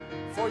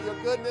for your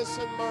goodness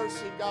and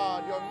mercy,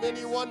 God, your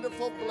many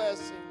wonderful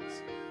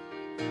blessings.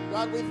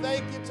 God, we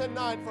thank you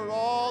tonight for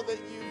all that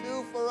you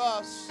do for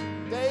us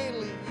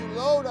daily. You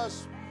load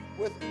us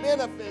with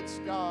benefits,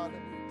 God.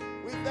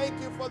 We thank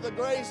you for the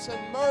grace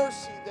and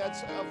mercy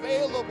that's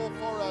available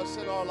for us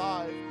in our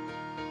life.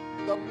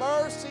 The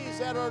mercies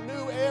that are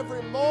new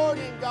every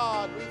morning,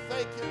 God, we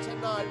thank you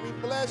tonight. We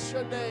bless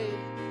your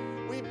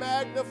name. We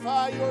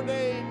magnify your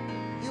name.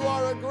 You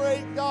are a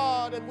great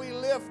God, and we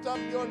lift up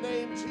your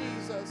name,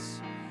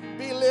 Jesus.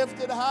 Be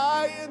lifted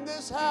high in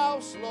this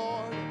house,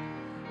 Lord.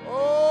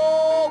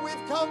 Oh,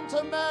 we've come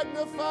to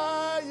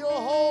magnify your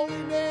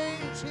holy name,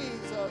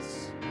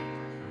 Jesus.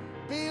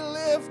 Be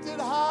lifted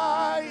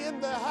high in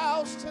the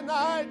house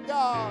tonight,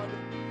 God.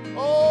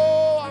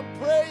 Oh, I'm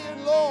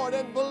praying, Lord,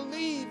 and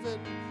believing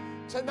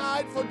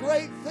tonight for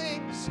great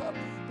things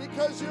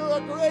because you're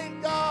a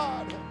great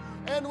God,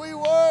 and we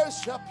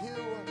worship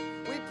you.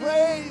 We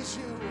praise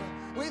you.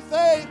 We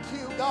thank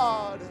you,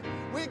 God.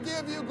 We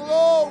give you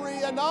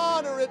glory and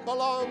honor. It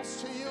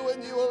belongs to you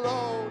and you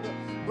alone.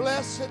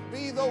 Blessed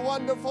be the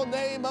wonderful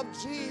name of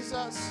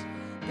Jesus.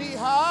 Be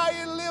high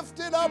and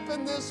lifted up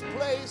in this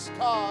place,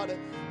 God.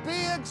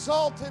 Be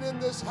exalted in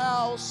this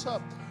house.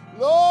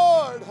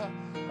 Lord,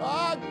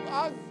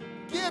 I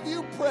give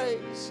you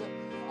praise.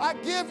 I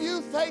give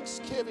you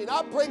thanksgiving.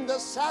 I bring the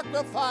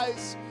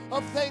sacrifice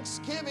of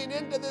thanksgiving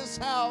into this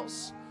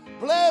house.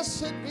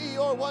 Blessed be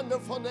your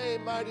wonderful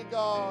name, mighty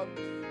God.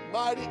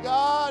 Mighty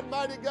God,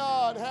 mighty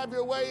God, have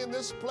your way in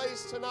this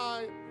place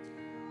tonight.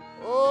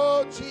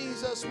 Oh,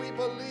 Jesus, we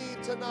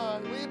believe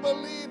tonight. We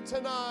believe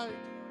tonight.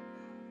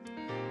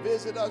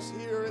 Visit us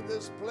here in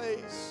this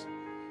place.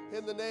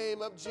 In the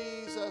name of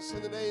Jesus,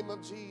 in the name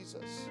of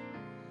Jesus.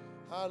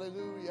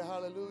 Hallelujah,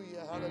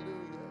 hallelujah,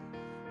 hallelujah.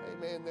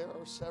 Amen. There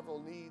are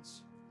several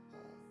needs.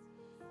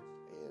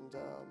 And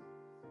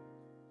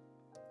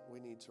we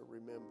need to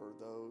remember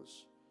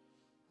those.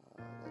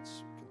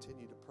 Let's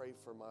continue to pray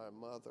for my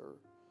mother.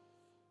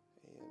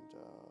 And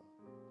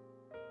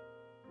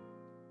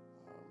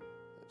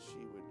that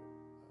she would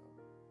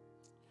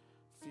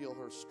feel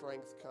her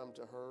strength come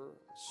to her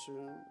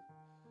soon.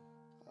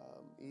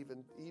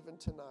 Even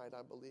tonight,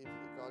 I believe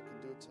that God can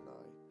do it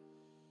tonight.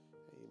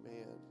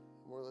 Amen.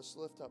 Well, let's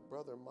lift up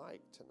Brother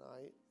Mike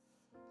tonight.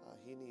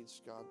 He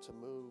needs God to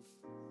move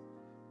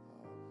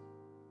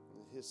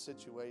in his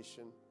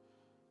situation.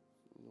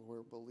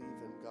 We're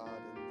believing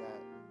God in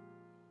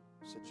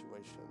that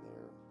situation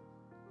there.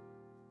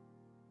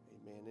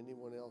 Amen.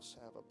 Anyone else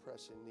have a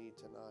pressing need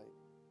tonight?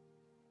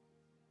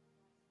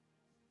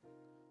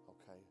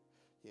 Okay.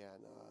 Yeah,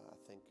 and I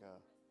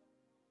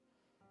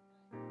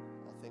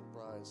think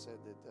Brian said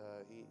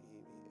that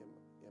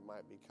it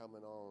might be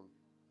coming on.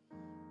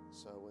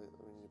 So we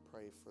need to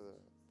pray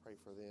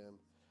for them.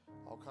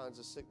 All kinds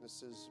of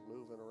sicknesses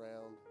moving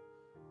around,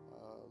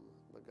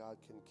 but God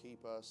can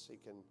keep us. He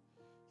can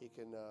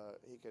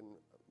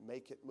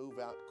make it move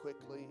out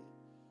quickly,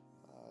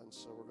 and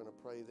so we're going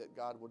to pray that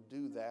God would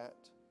do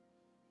that,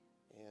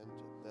 and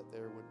that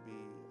there would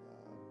be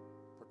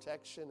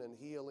protection and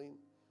healing.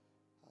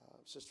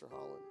 Sister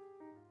Holland.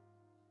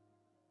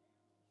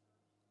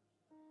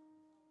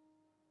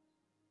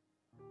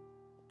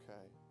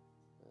 Okay,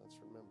 let's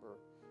remember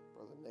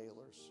Brother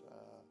Naylor's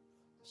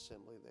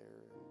assembly there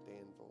in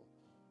Danville.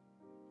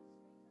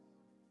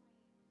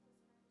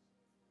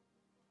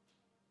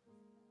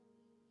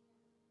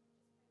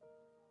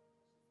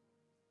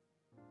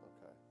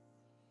 Okay.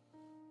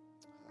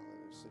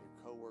 Hallelujah. So your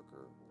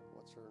coworker,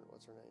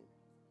 what's her name?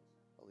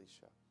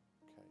 Alicia.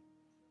 Okay.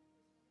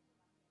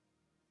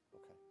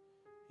 Okay.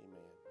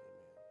 Amen.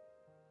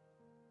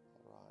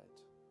 All right.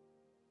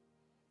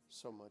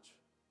 So much.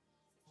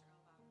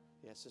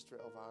 Yeah, Sister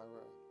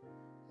Elvira.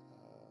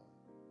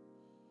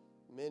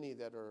 Many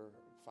that are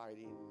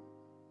fighting,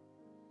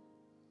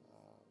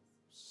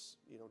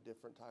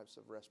 different types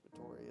of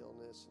respiratory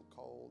illness and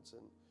colds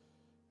and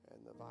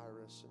the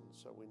virus. And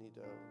so we need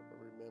to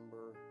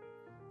remember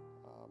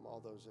all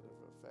those that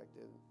have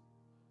affected.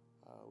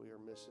 We are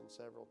missing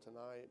several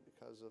tonight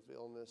because of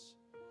illness.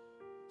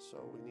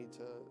 So we need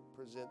to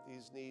present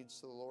these needs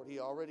to the Lord. He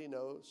already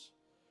knows.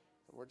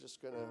 And we're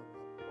going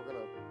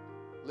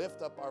to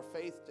lift up our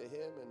faith to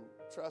Him and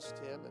trust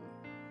Him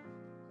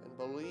and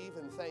believe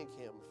and thank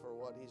Him for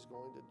what He's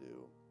going to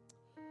do.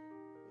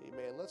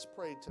 Amen. Let's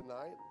pray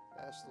tonight.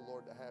 Ask the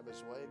Lord to have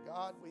His way.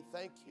 God, we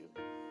thank you.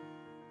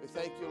 We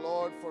thank you,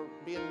 Lord, for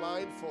being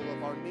mindful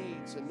of our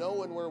needs and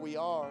knowing where we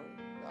are.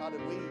 God,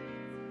 and we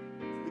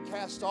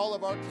cast all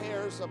of our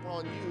cares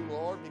upon you,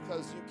 Lord,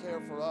 because you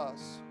care for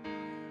us.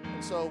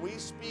 And so we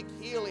speak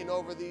healing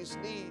over these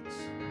needs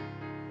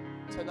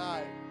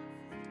tonight.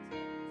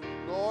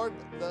 Lord,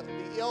 the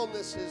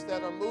illnesses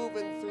that are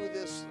moving through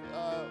this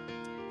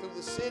through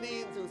the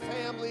city and through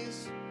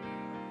families.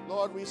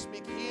 Lord, we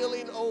speak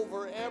healing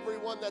over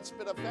everyone that's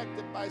been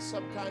affected by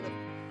some kind of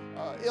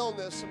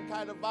illness, some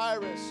kind of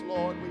virus,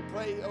 Lord. We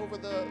pray over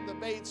the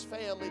Bates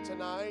family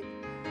tonight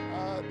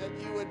that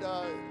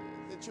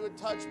you would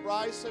touch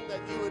Bryson,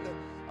 that you would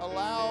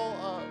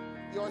allow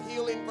your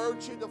healing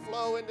virtue to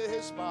flow into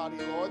his body,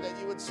 Lord, that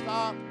you would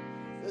stop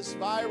this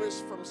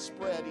virus from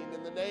spreading.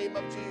 In the name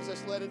of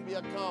Jesus, let it be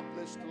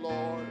accomplished,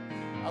 Lord.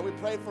 We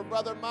pray for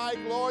Brother Mike,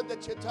 Lord,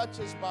 that you touch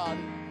his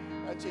body,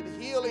 that you'd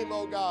heal him,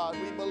 oh God.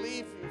 We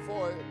believe you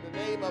for it in the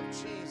name of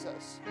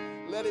Jesus.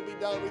 Let it be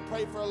done. We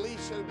pray for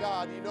Alicia,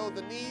 God. You know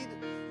the need,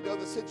 you know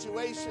the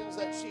situations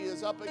that she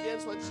is up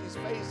against, what she's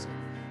facing.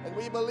 And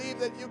we believe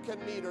that you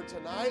can meet her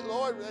tonight.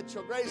 Lord, that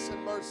your grace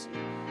and mercy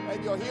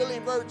and your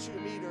healing virtue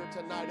meet her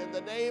tonight. In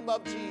the name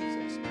of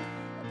Jesus.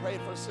 I pray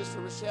for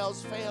Sister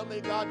Rochelle's family.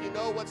 God, you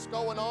know what's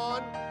going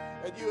on.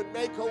 And you would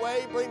make a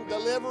way, bring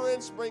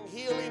deliverance, bring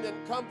healing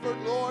and comfort,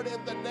 Lord,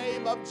 in the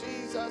name of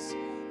Jesus.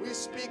 We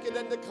speak it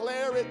and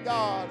declare it,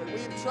 God. And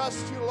we trust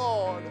you,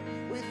 Lord.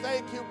 We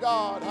thank you,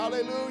 God.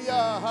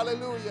 Hallelujah,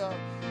 hallelujah.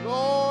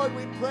 Lord,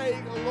 we pray,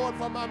 Lord,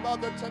 for my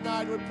mother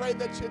tonight. We pray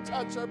that you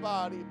touch her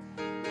body.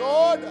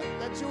 Lord,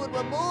 that you would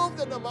remove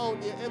the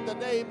pneumonia in the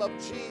name of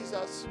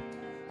Jesus.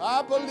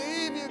 I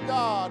believe you,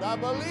 God. I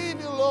believe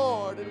you,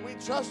 Lord, and we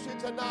trust you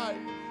tonight.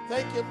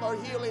 Thank you for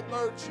healing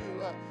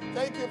virtue.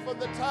 Thank you for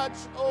the touch,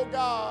 oh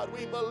God.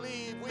 We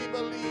believe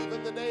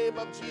in the name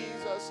of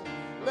Jesus.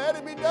 Let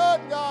it be done,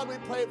 God. We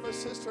pray for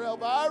Sister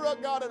Elvira,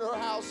 God, in her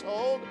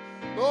household.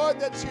 Lord,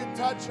 that you'd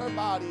touch her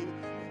body,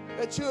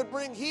 that you would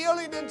bring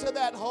healing into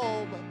that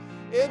home.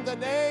 In the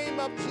name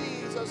of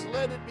Jesus,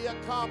 let it be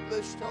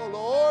accomplished, oh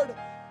Lord.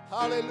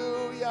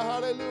 Hallelujah,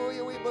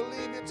 hallelujah. We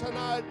believe you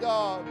tonight,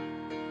 God.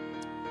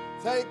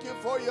 Thank you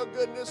for your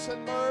goodness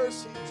and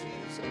mercy,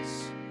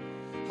 Jesus.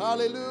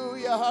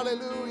 Hallelujah,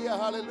 hallelujah,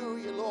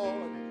 hallelujah,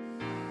 Lord.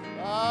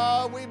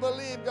 We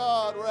believe,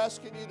 God, we're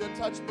asking you to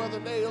touch Brother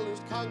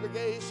Naylor's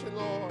congregation,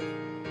 Lord.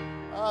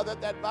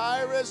 That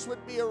virus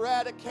would be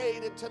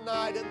eradicated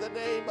tonight in the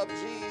name of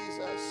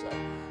Jesus.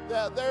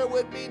 That there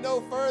would be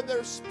no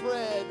further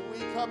spread. We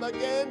come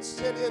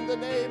against it in the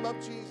name of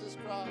Jesus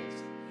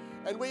Christ.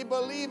 And we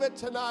believe it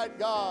tonight,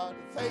 God.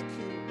 Thank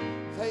you.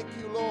 Thank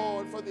you,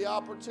 Lord, for the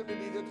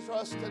opportunity to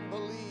trust and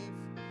believe.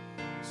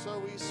 So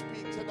we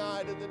speak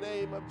tonight in the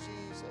name of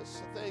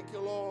Jesus. Thank you,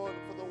 Lord,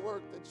 for the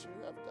work that you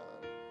have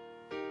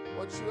done.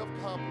 What you have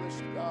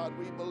accomplished, God,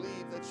 we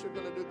believe that you're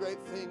going to do great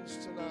things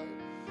tonight.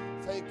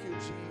 Thank you,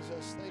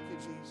 Jesus. Thank you,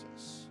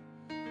 Jesus.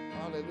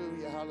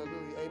 Hallelujah,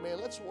 hallelujah. Amen.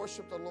 Let's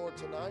worship the Lord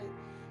tonight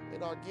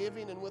in our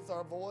giving and with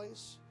our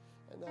voice.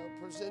 And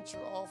present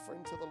your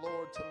offering to the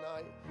Lord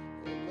tonight.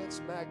 And let's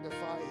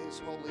magnify his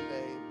holy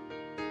name.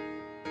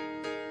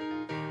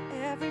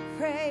 Every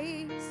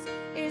praise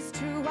is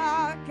to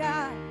our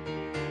God.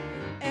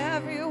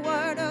 Every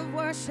word of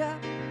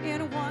worship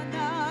in one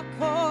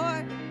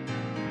accord.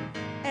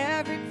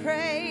 Every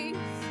praise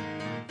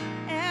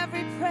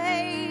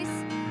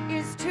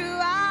is to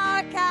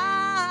our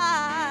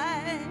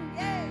God.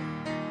 Yeah.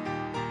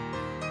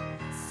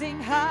 Sing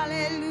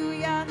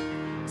hallelujah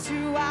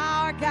to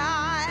our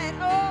God.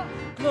 Oh,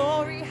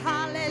 glory,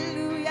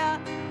 hallelujah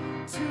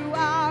to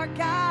our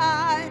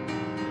God.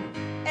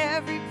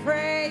 Every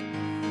praise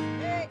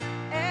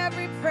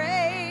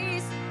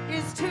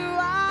is to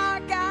our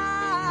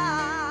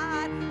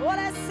God. Oh,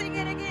 let's sing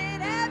it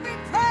again. Every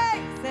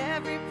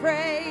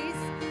praise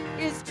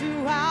is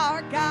to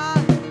our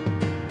God.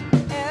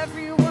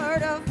 Every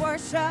word of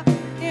worship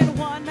in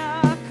one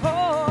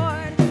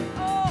accord.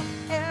 Oh,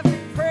 every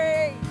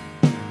praise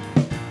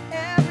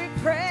is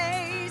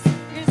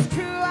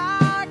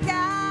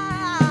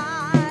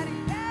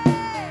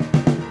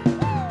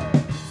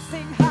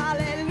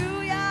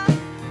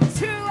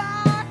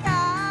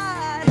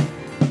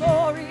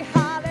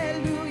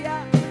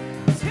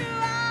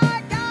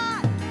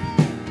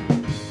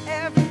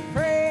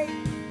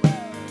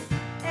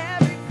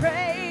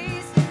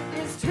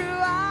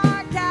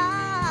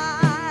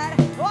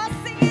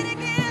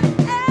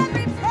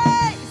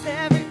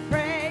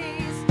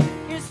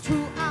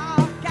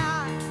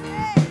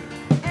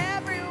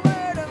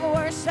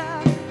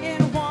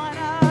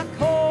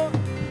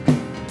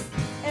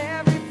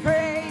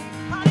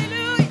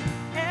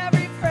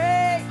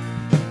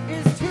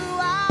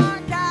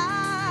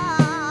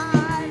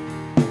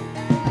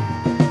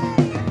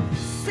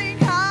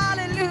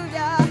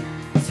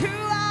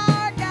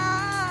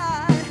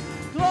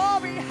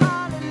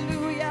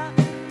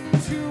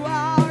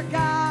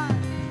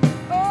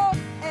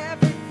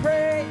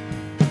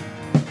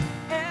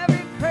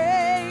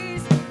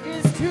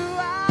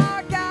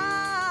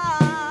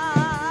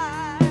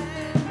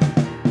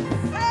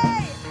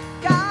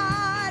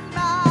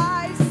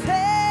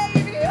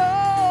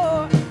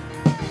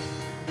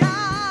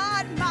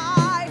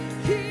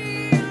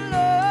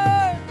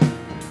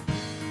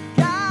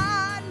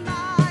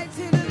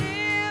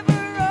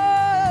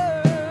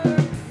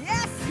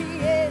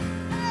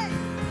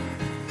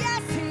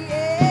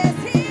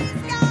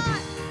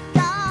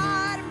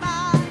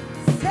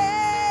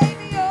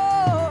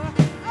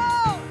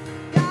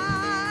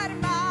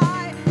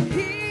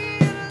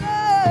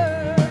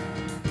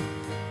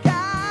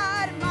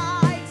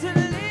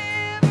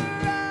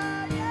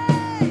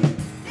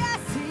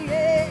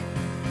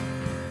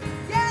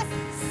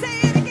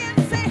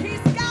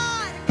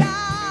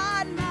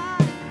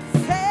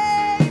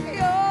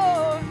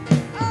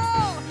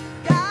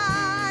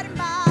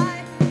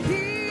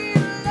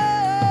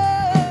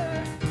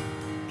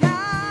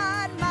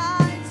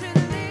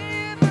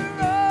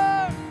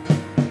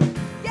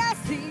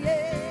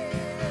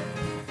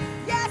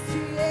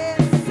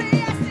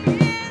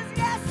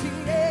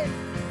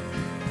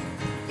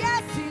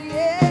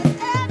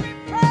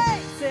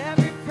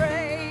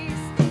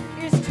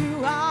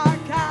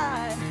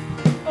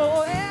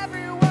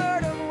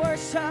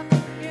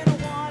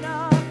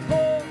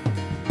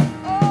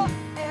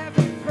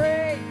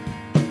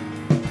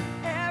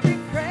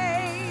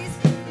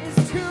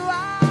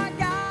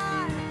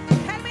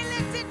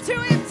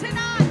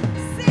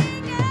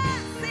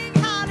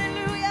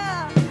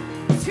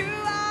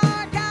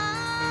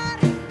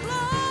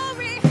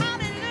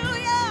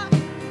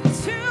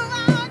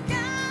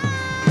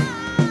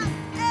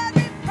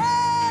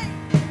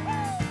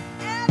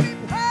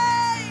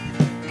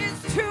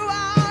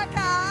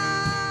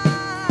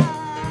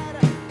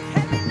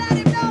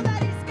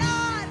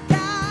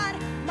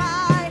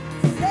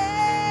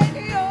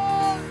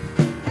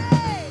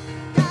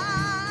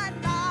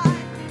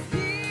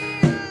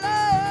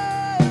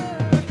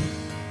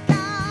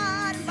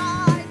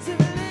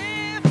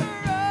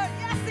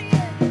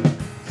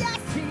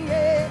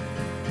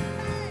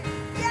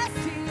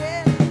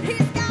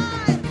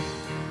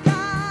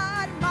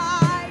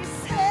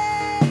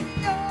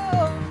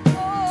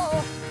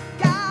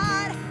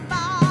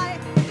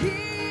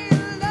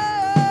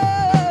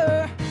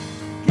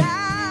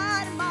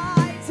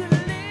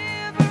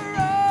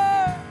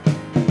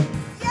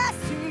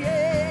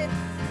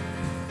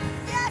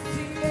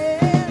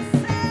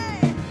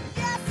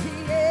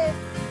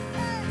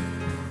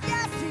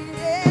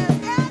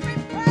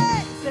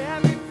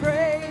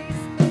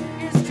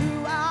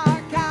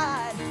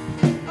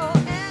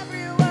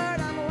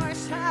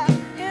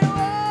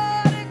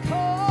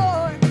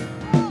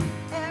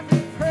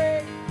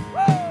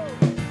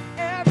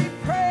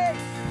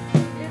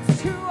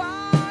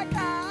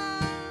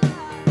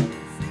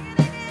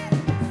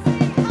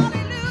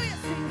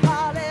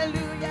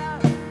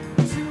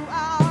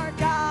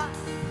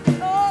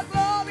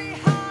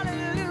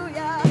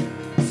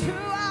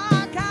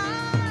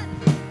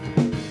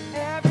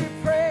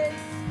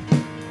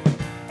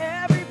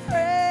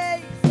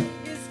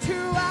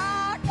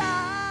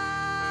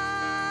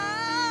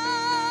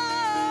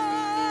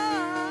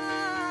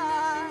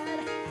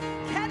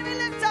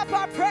up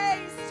our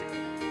praise to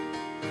Him.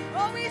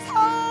 Oh, He's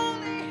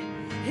holy.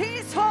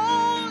 He's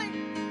holy.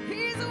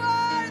 He's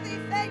worthy.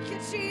 Thank you,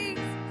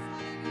 Jesus.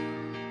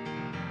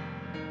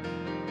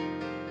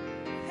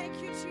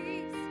 Thank you,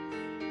 Jesus.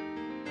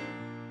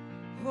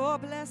 Oh,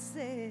 blessed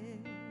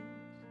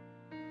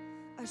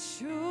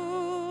assurance,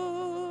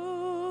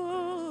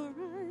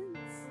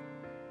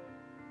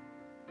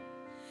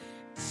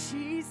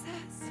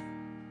 Jesus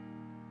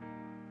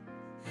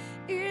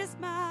is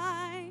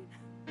mine,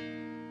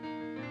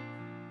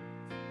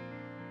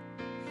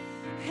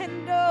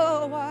 and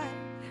no one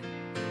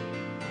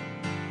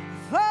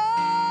foretaste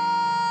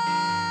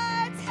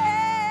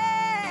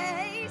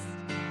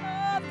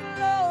of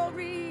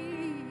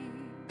glory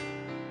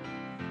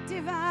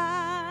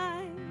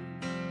divine.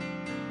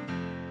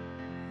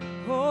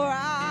 For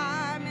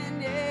I'm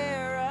an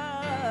heir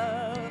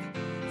of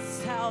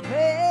salvation.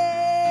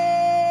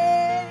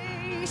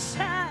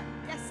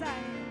 Yes, I am.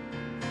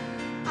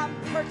 I'm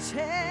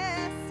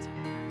purchased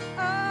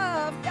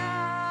of God,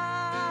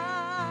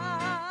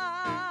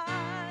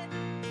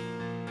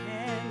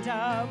 and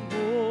I'm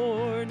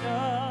born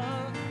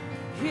of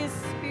His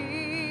Spirit.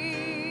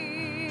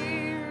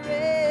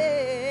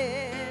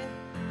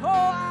 Oh,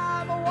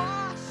 I'm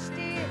washed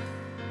in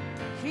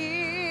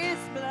His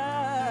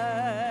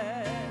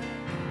blood.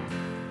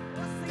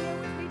 Well, sing it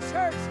with me,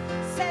 church.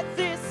 Said,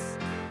 this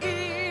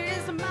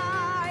is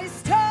my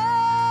story.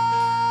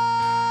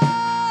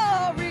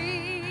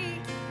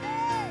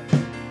 Hey.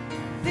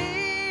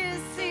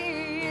 This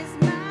is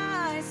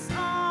my song.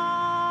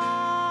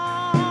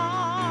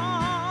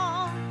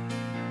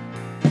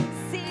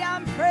 See,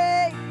 I'm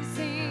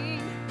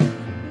praising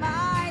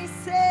my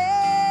Savior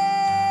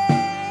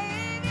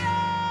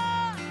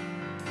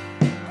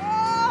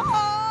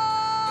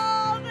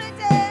all the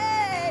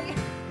day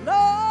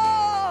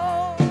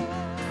long.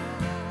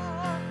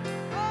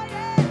 Oh,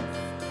 yes,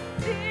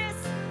 this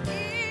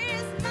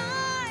is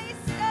my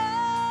story,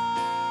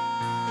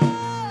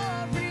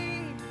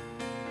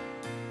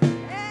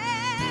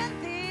 and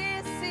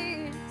this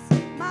is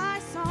my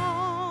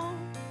song.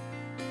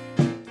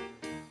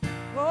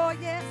 Oh,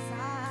 yes,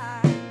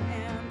 I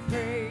am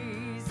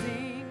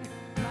praising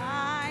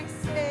my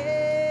Savior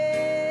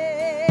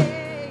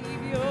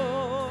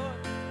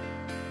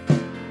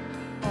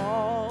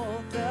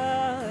all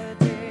the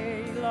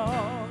day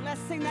long.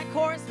 Let's sing that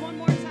chorus one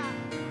more time.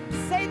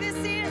 Say, this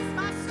is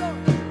my story.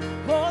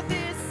 Oh,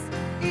 this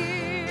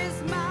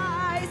is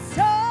my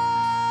story,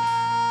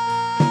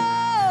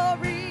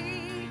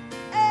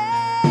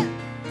 and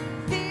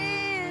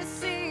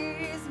this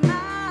is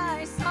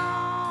my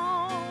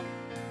song.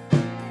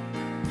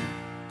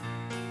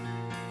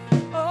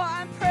 Oh,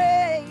 I'm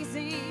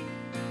praising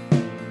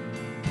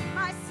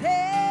my Savior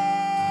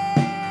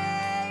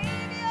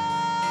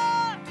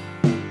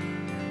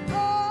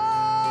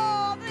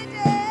all the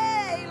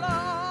day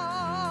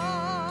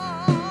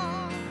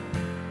long.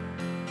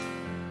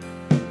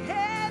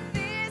 And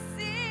this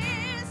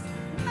is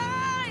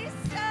my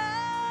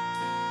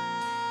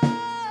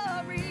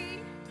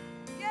story.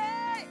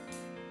 Yeah.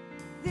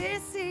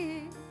 This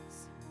is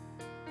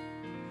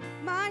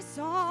my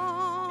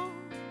song.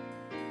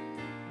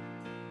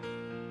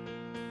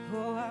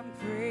 Oh, I'm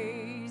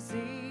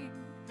praising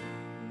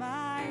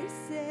my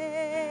Savior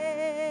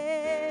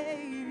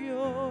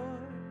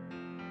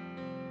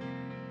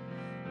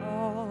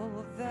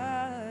all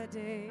the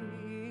day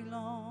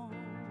long.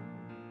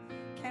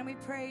 Can we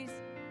praise?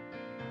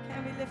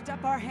 Can we lift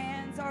up our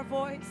hands, our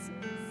voices?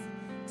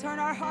 Turn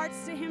our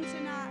hearts to Him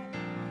tonight.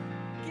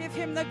 Give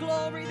Him the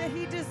glory that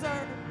He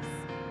deserves.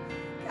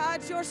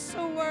 God, You're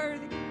so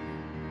worthy.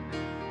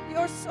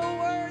 You're so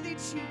worthy,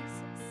 Jesus.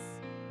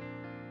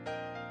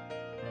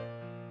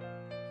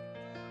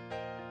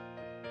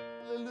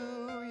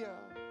 Hallelujah.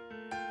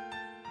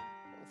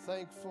 I'm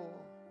thankful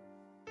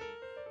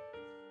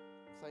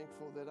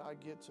that I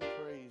get to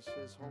praise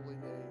His holy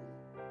name.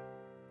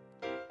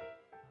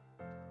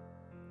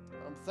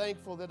 I'm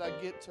thankful that I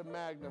get to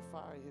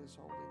magnify His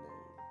holy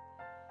name.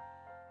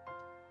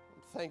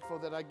 I'm thankful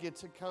that I get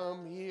to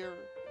come here,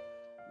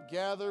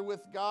 gather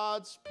with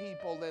God's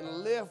people,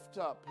 and lift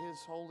up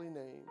His holy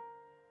name.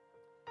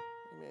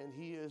 Amen.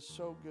 He is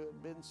so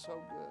good, been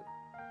so good.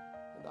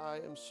 And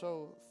I am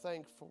so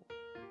thankful.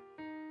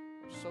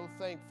 So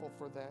thankful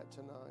for that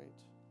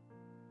tonight.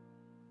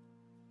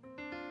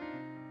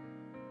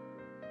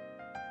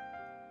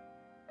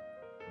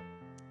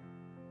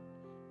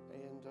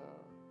 And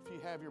if you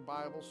have your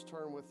Bibles,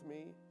 turn with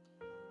me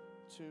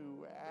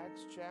to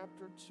Acts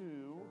chapter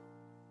 2,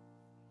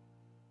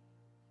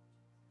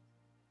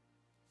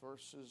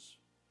 verses.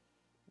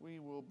 We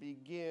will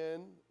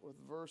begin with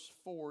verse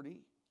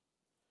 40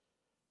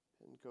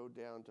 and go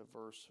down to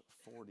verse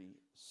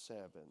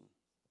 47.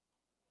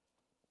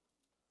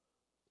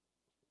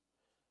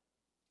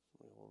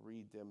 We'll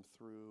read them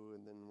through,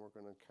 and then we're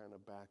going to kind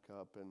of back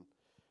up and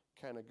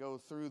kind of go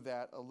through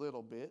that a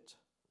little bit.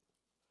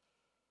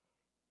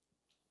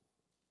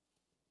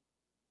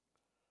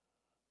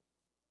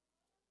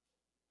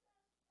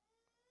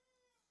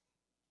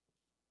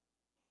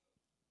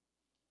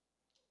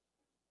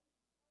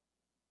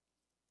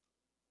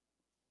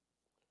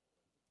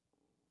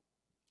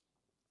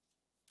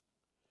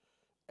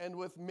 And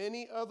with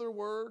many other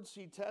words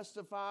he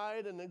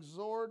testified and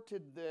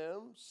exhorted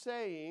them,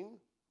 saying,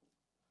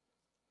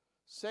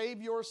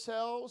 Save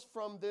yourselves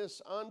from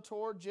this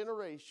untoward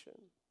generation.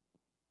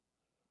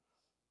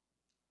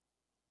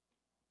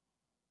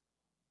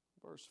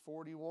 Verse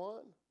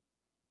 41.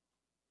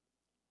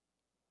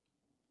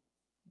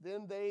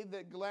 Then they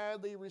that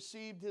gladly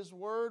received his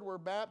word were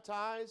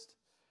baptized,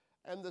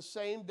 and the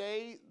same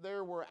day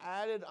there were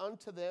added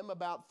unto them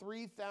about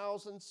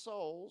 3,000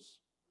 souls.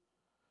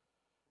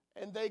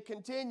 And they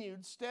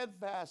continued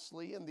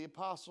steadfastly in the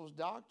apostles'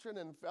 doctrine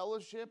and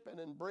fellowship and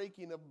in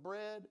breaking of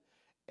bread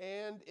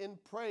and in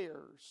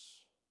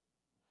prayers.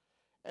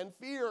 And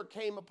fear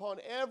came upon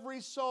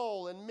every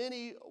soul, and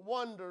many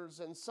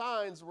wonders and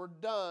signs were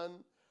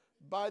done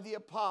by the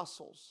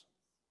apostles.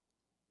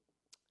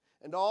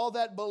 And all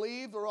that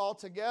believed were all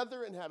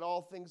together and had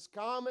all things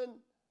common,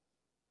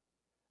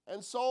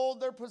 and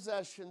sold their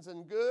possessions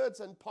and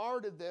goods and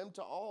parted them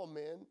to all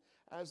men,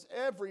 as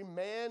every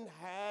man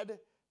had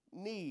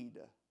need.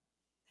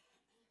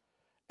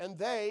 And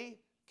they,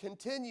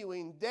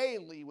 continuing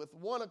daily with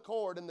one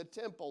accord in the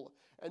temple,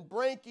 and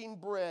breaking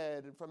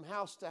bread and from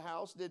house to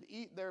house, did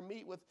eat their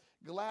meat with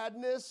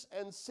gladness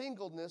and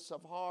singleness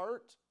of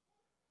heart,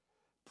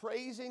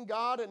 praising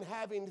God and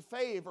having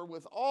favor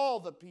with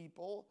all the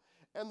people.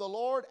 And the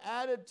Lord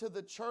added to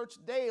the church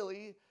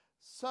daily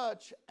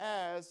such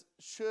as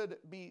should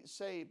be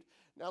saved.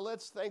 Now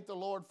let's thank the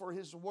Lord for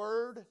his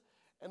word,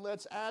 and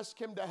let's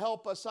ask him to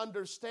help us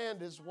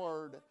understand his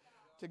word,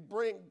 to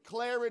bring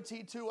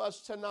clarity to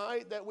us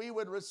tonight, that we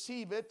would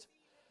receive it,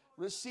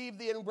 receive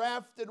the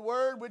engrafted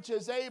word which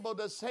is able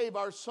to save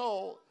our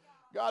soul.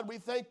 God, we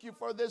thank you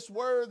for this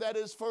word that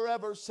is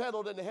forever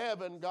settled in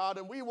heaven, God,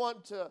 and we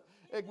want to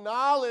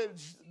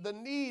acknowledge the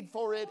need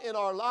for it in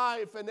our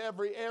life, in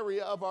every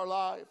area of our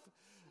life.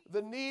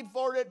 The need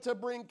for it to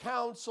bring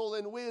counsel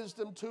and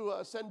wisdom to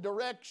us, and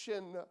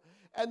direction,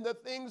 and the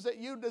things that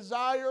you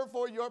desire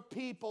for your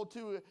people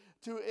to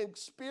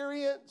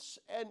experience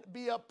and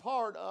be a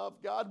part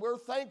of. God, we're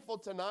thankful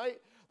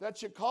tonight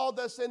that you called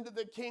us into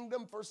the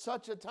kingdom for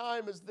such a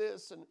time as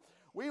this. And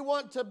we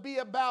want to be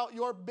about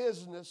your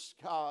business,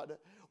 God.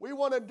 We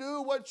want to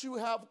do what you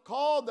have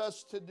called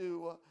us to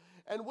do.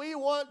 And we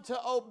want to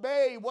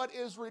obey what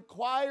is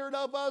required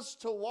of us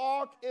to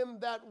walk in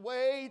that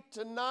way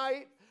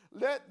tonight.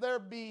 Let there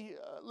be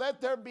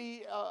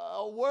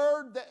a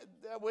word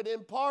that would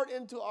impart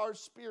into our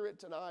spirit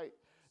tonight,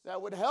 that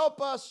would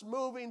help us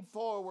moving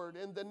forward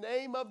in the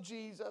name of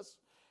Jesus.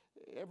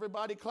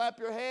 Everybody clap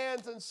your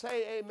hands and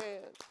say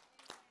amen.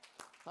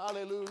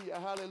 Hallelujah,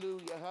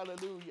 hallelujah,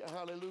 hallelujah,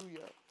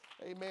 hallelujah.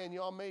 Amen.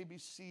 Y'all may be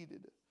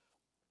seated.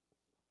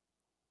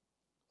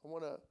 I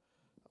want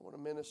to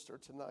minister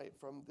tonight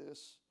from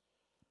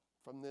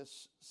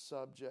this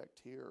subject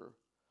here,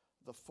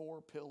 the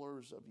 4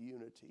 pillars of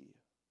unity.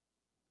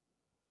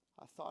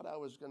 I thought I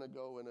was going to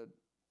go in a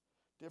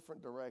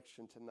different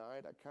direction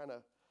tonight. I kind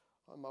of,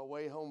 on my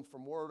way home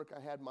from work, I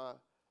had my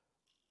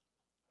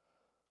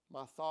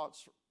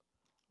thoughts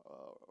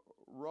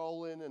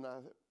rolling, and I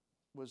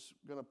was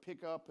going to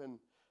pick up in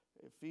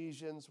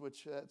Ephesians,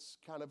 which that's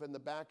kind of in the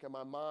back of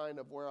my mind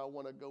of where I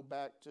want to go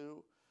back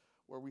to,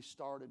 where we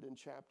started in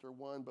chapter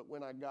 1. But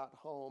when I got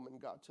home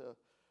and got to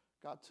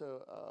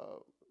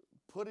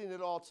putting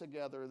it all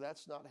together,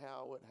 that's not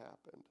how it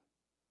happened.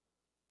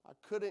 I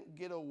couldn't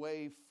get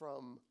away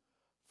from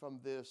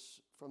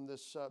this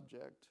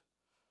subject,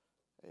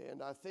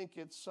 and I think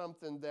it's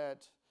something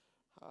that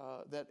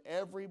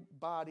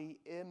everybody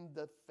in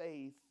the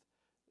faith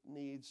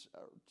needs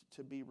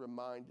to be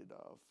reminded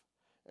of.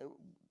 And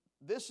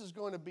this is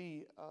going to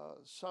be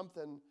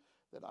something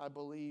that I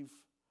believe.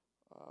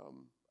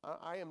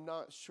 I am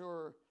not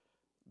sure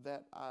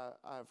that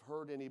I've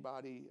heard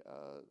anybody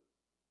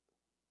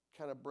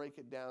kind of break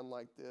it down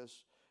like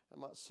this. I'm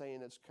not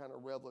saying it's kind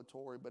of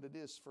revelatory, but it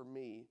is for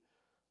me,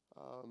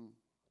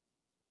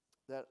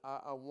 that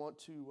I want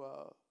to,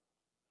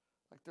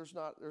 there's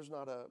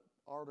not a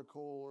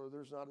article or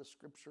there's not a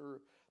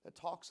scripture that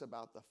talks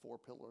about the 4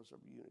 pillars of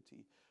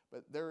unity,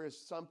 but there is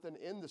something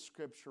in the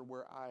scripture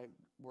where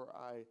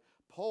I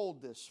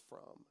pulled this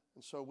from.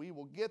 And so we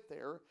will get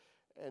there,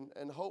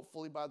 and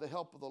hopefully by the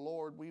help of the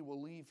Lord, we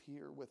will leave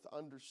here with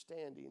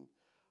understanding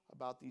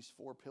about these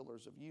 4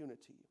 pillars of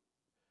unity.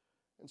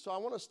 And so I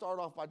want to start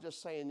off by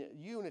just saying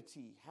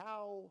unity.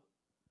 How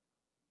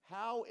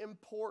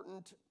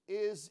important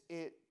is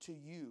it to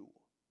you?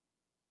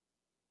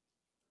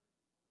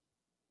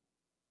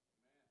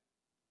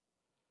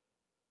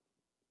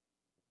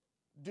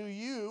 Do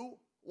you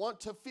want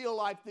to feel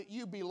like that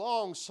you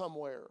belong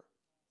somewhere?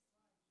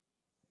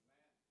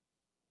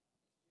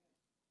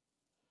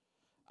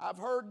 I've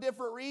heard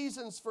different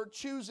reasons for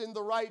choosing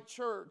the right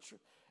church.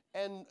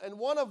 And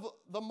one of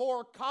the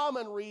more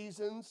common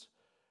reasons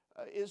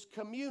is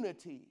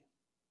community.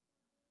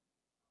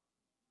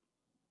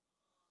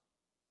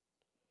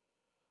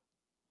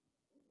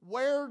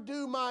 Where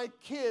do my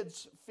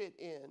kids fit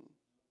in?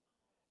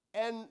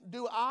 And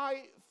do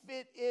I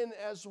fit in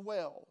as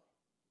well?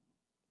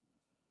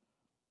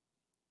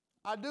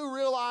 I do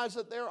realize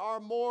that there are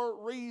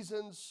more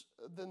reasons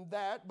than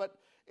that, but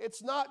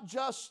it's not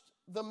just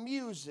the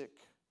music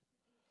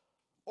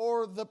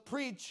or the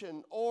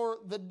preaching or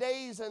the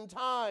days and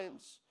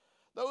times.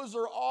 Those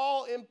are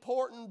all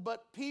important,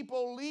 but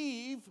people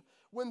leave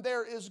when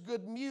there is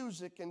good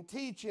music and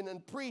teaching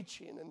and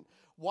preaching. And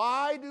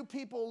why do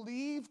people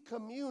leave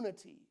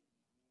community?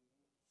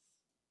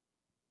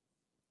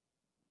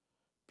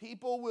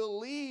 People will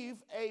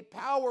leave a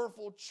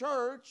powerful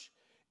church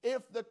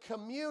if the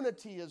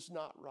community is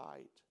not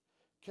right.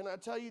 Can I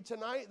tell you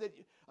tonight that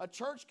a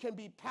church can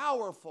be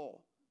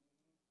powerful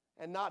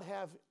and not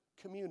have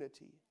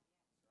community,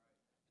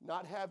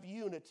 not have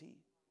unity?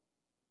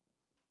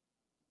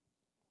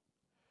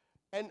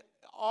 And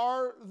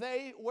are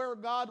they where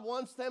God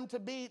wants them to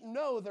be?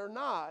 No, they're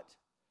not.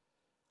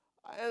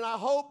 And I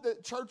hope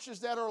that churches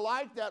that are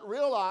like that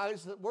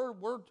realize that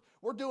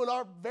we're doing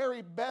our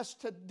very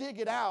best to dig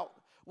it out,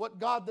 what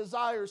God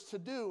desires to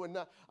do. And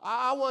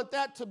I want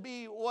that to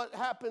be what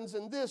happens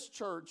in this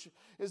church,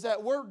 is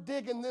that we're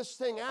digging this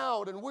thing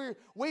out, and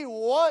we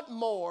want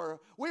more.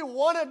 We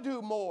want to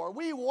do more.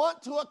 We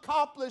want to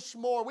accomplish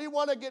more. We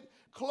want to get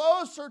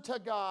closer to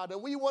God,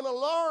 and we want to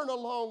learn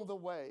along the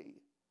way.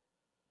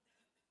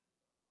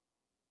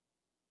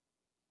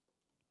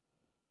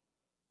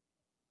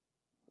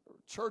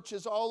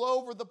 Churches all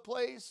over the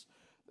place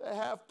that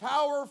have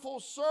powerful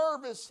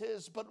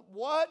services, but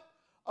what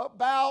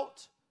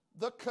about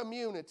the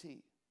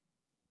community?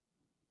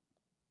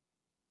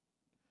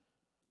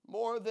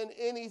 More than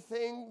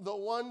anything, the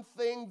one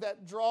thing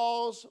that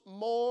draws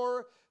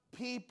more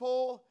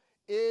people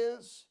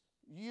is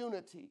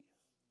unity.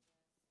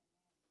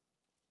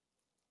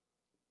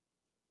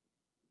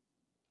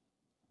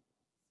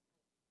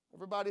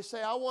 Everybody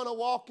say, I want to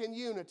walk in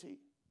unity.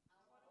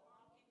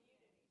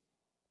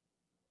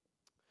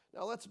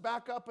 Now let's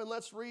back up and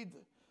let's read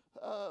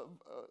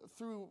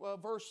through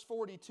verse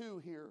 42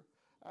 here.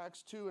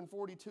 Acts 2 and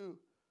 42.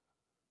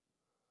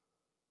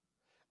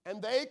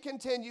 And they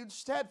continued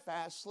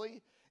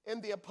steadfastly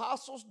in the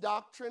apostles'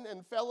 doctrine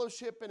and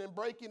fellowship and in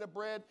breaking of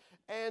bread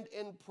and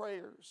in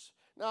prayers.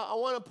 Now I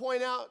want to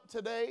point out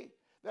today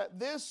that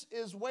this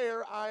is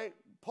where I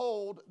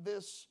pulled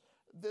this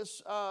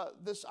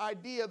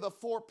idea, the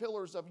four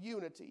pillars of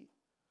unity.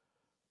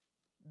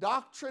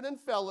 Doctrine and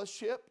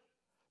fellowship,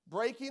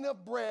 breaking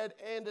of bread,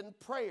 and in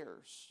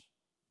prayers.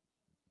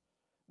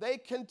 They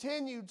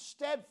continued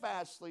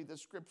steadfastly, the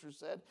scripture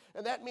said,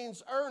 and that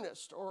means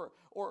earnest or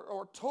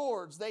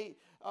towards.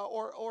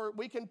 Or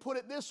we can put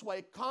it this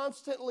way,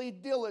 constantly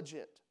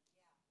diligent.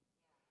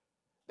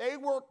 They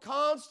were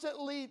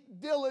constantly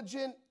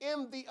diligent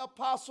in the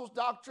apostles'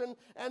 doctrine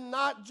and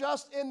not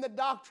just in the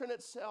doctrine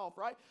itself,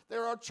 right?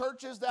 There are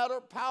churches that are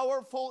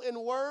powerful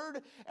in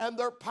word and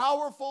they're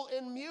powerful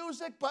in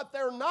music, but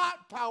they're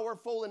not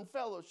powerful in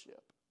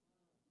fellowship.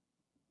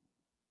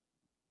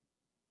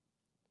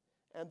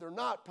 And they're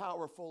not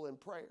powerful in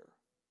prayer.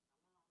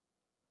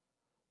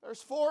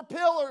 There's four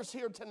pillars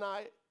here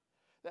tonight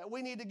that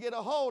we need to get a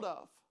hold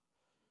of.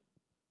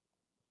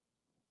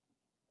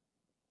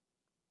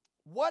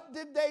 What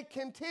did they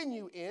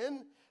continue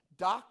in?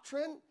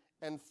 Doctrine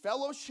and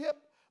fellowship,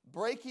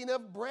 breaking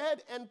of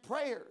bread, and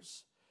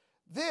prayers.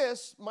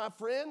 This, my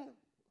friend,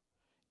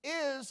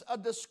 is a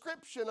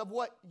description of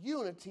what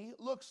unity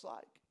looks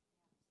like.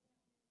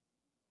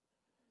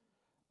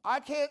 I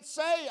can't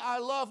say I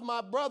love my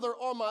brother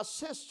or my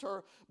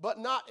sister, but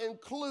not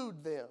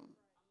include them.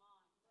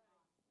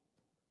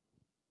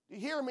 Do you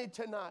hear me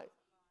tonight?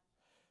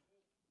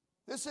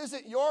 This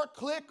isn't your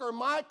clique or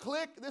my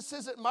clique. This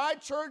isn't my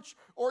church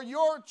or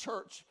your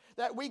church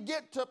that we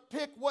get to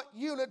pick what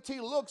unity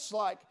looks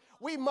like.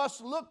 We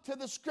must look to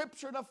the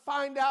scripture to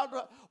find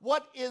out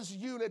what is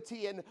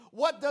unity and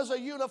what does a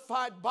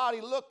unified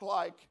body look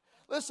like.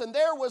 Listen,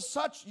 there was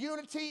such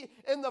unity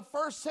in the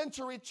first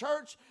century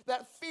church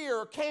that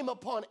fear came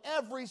upon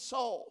every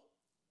soul.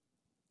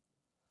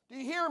 Do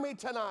you hear me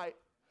tonight?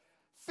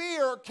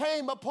 Fear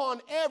came upon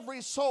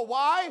every soul.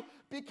 Why?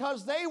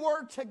 Because they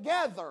were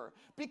together.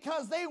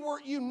 Because they were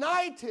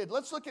united.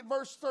 Let's look at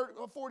verse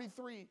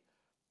 43.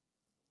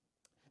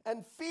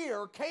 And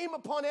fear came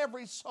upon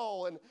every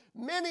soul, and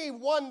many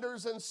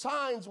wonders and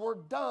signs were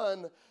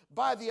done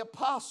by the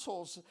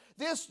apostles.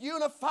 This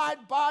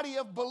unified body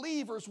of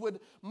believers would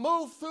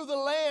move through the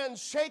land,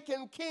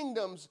 shaking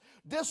kingdoms,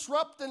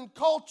 disrupting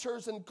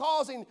cultures, and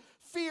causing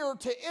fear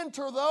to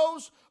enter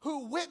those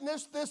who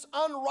witnessed this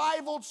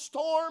unrivaled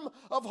storm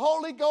of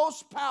Holy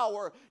Ghost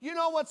power. You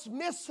know what's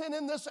missing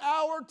in this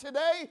hour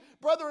today,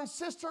 brother and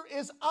sister,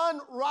 is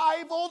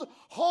unrivaled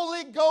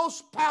Holy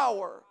Ghost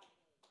power.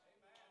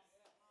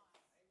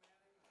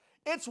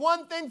 It's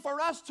one thing for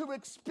us to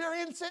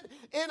experience it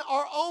in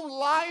our own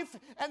life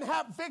and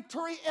have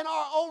victory in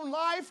our own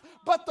life,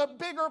 but the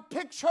bigger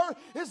picture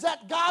is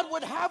that God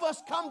would have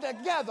us come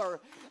together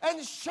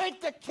and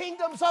shake the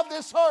kingdoms of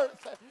this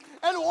earth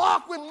and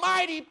walk with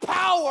mighty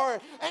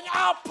power and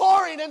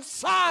outpouring and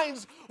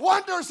signs,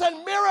 wonders,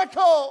 and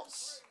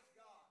miracles.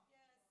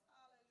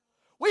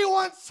 We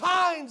want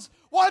signs,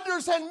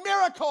 wonders and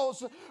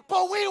miracles,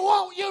 but we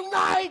won't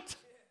unite.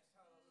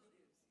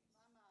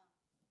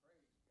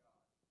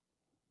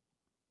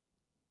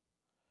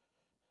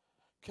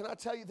 Can I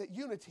tell you that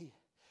unity,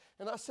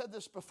 and I said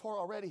this before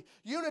already,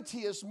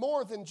 unity is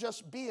more than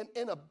just being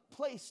in a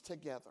place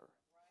together.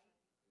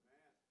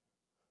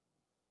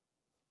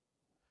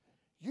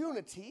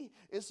 Unity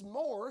is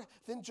more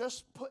than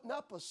just putting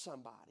up with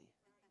somebody.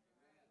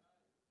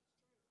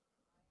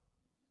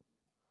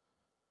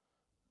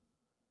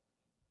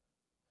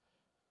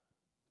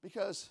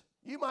 Because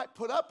you might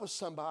put up with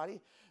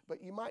somebody,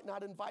 but you might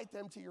not invite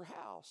them to your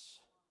house.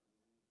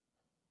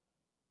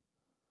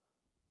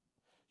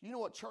 You know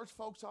what church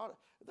folks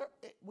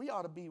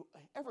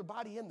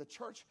everybody in the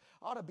church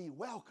ought to be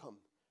welcome.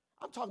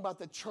 I'm talking about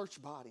the church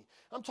body.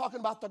 I'm talking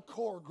about the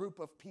core group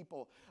of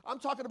people. I'm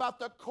talking about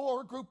the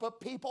core group of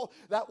people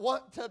that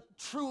want to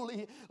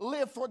truly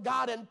live for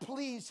God and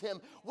please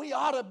Him. We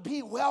ought to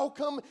be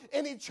welcome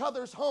in each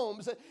other's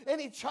homes, in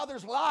each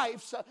other's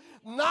lives,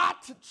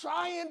 not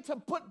trying to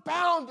put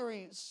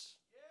boundaries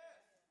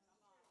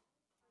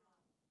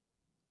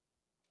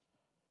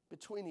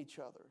between each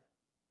other.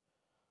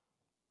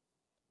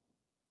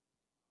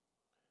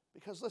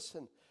 Because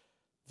listen,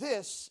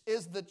 this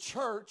is the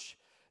church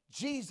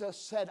Jesus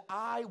said,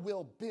 I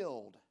will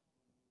build.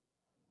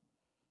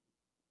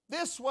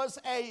 This was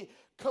a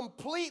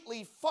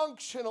completely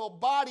functional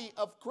body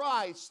of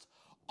Christ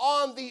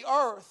on the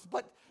earth.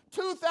 But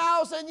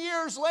 2,000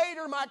 years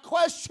later, my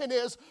question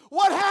is,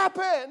 what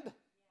happened?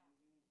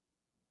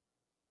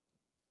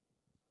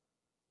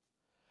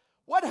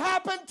 What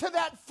happened to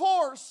that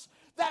force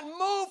that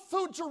moved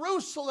through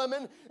Jerusalem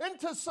and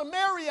into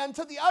Samaria and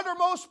to the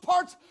uttermost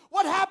parts?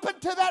 What happened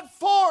to that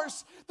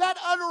force, that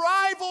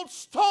unrivaled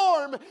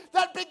storm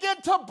that began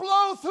to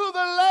blow through the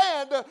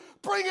land,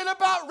 bringing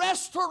about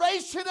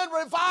restoration and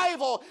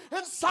revival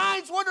and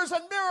signs, wonders,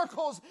 and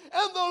miracles?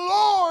 And the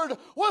Lord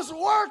was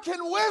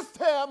working with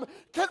him,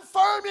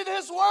 confirming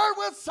his word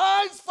with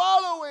signs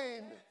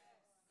following.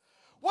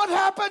 What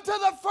happened to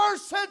the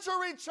first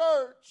century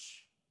church?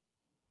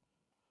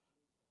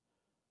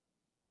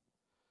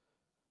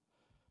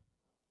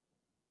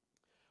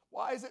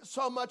 Why is it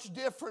so much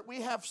different?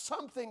 We have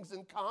some things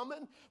in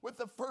common with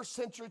the first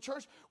century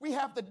church. We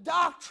have the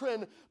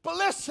doctrine. But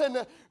listen,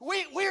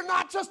 we're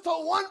not just a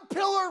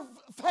one-pillar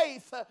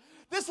faith.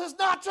 This is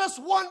not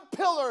just one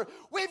pillar.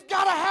 We've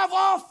got to have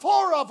all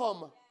four of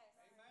them.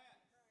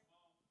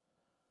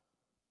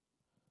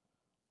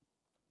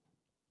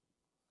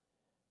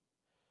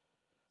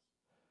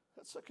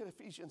 Let's look at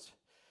Ephesians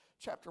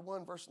chapter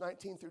 1, verse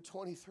 19 through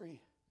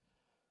 23.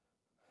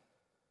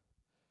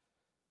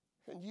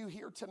 And you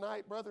here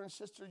tonight, brother and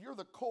sister, you're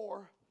the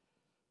core.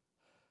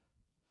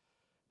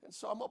 And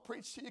so I'm going to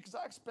preach to you because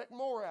I expect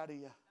more out of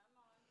you.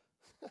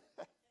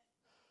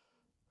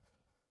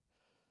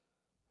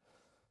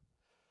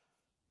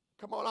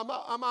 Come on,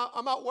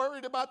 I'm not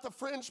worried about the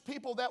fringe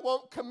people that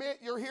won't commit.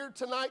 You're here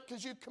tonight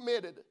because you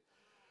committed.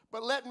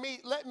 But let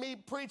me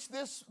preach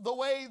this the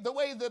way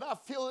that I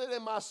feel it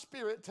in my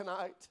spirit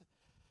tonight.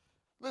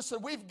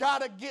 Listen, we've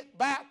got to get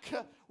back.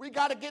 We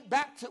got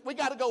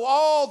to go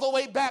all the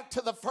way back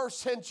to the first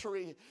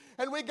century.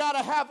 And we got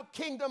to have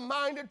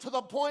kingdom-minded to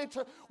the point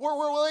where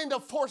we're willing to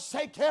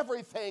forsake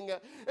everything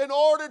in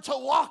order to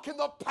walk in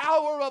the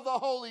power of the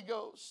Holy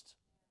Ghost.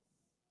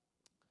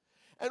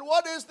 And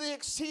what is the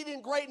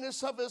exceeding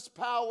greatness of his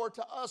power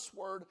to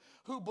usward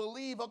who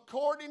believe,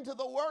 according to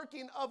the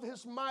working of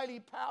his mighty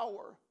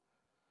power,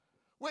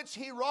 which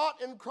he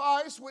wrought in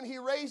Christ when he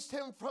raised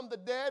him from the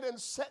dead and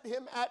set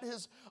him at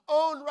his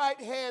own right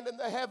hand in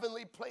the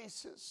heavenly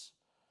places,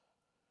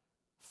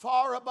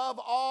 far above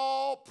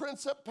all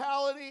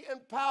principality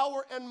and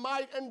power and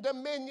might and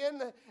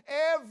dominion,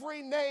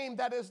 every name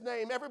that is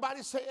named.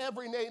 Everybody say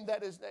every name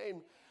that is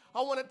named.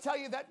 I want to tell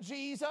you that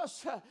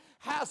Jesus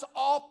has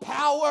all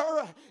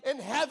power in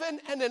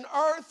heaven and in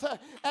earth,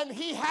 and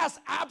he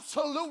has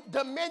absolute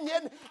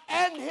dominion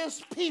and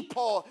his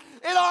people.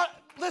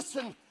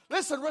 Listen,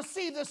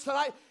 receive this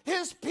tonight.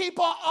 His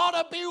people ought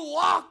to be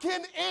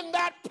walking in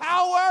that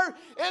power,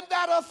 in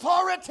that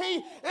authority,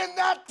 in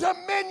that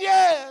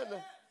dominion.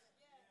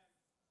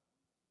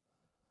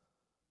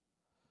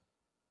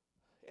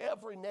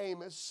 Every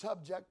name is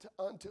subject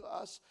unto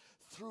us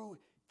through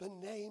the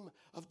name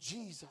of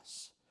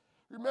Jesus.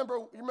 Remember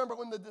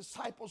when the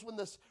disciples, when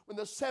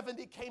the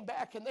 70 came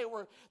back and they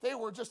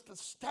were just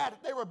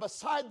ecstatic, they were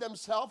beside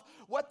themselves.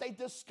 What they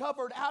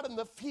discovered out in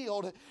the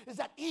field is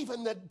that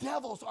even the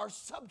devils are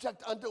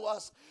subject unto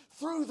us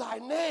through thy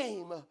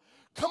name.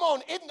 Come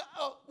on,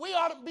 we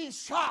ought to be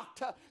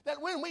shocked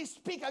that when we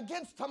speak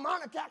against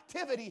demonic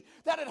activity,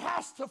 that it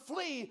has to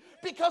flee,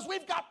 because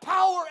we've got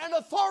power and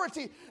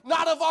authority,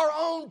 not of our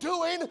own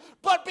doing,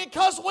 but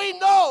because we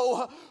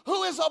know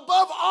who is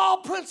above all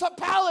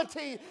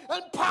principality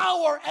and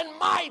power and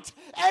might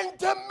and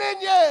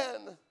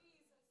dominion.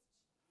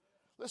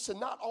 Listen,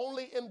 not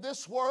only in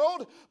this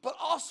world, but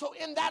also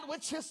in that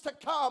which is to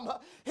come.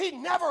 He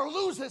never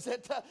loses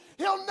it.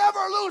 He'll never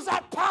lose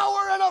that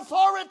power and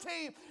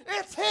authority.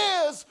 It's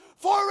his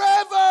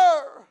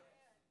forever.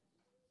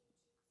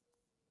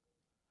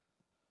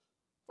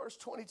 Verse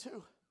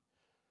 22.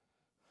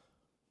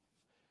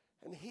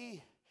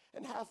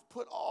 And hath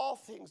put all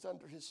things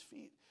under his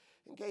feet,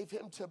 and gave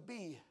him to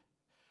be,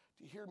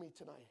 do you hear me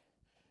tonight?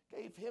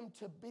 Gave him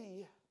to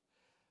be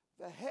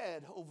the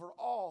head over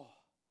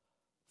all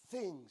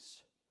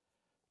things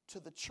to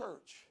the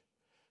church.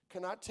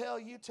 Can I tell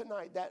you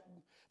tonight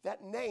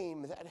that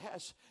name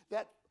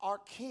that our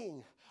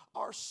King,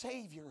 our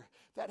Savior,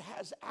 that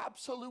has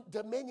absolute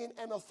dominion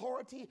and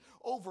authority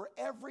over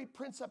every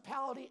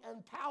principality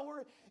and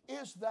power,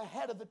 is the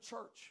head of the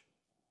church.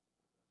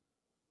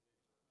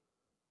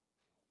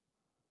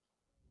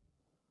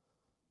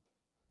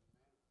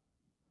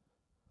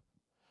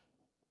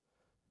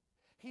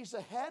 He's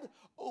the head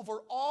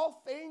over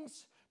all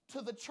things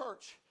to the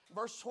church.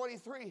 Verse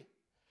 23,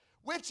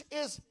 which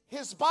is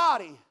his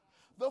body,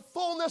 the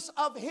fullness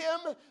of him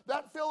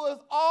that filleth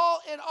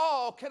all in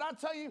all. Can I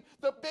tell you,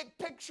 the big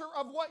picture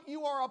of what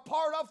you are a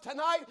part of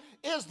tonight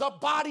is the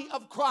body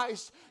of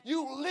Christ.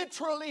 You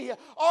literally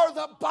are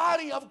the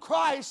body of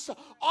Christ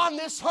on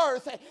this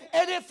earth.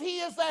 And if he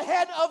is the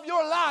head of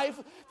your life,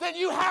 then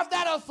you have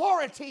that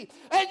authority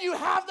and you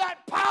have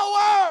that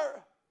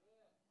power.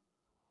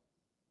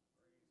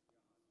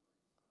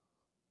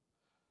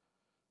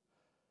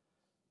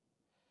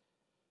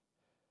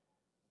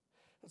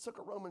 Let's look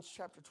at Romans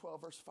chapter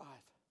 12, verse 5.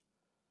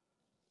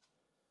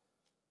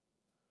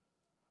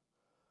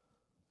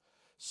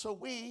 So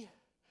we,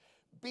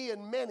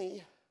 being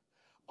many,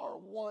 are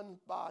one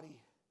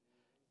body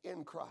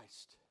in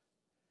Christ,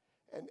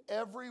 and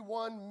every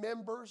one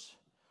members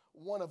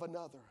one of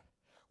another.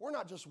 We're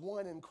not just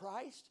one in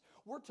Christ,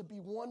 we're to be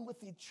one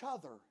with each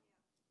other.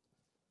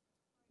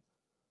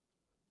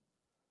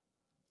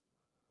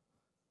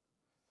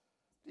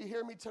 Do you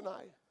hear me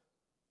tonight?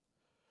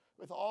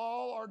 With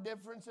all our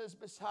differences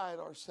beside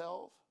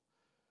ourselves,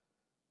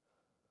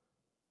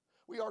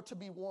 we are to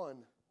be one.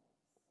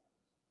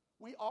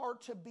 We are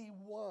to be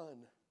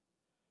one.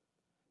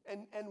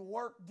 And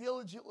work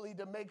diligently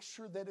to make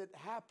sure that it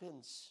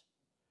happens.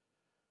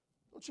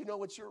 Don't you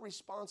know it's your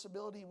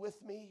responsibility with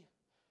me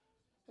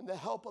and the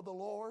help of the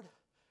Lord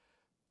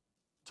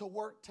to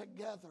work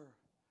together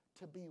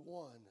to be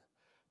one,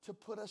 to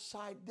put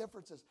aside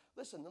differences.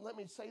 Listen, let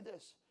me say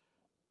this.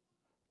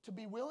 To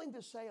be willing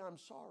to say I'm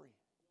sorry.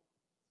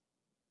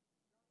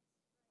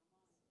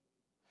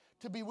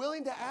 To be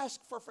willing to ask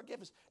for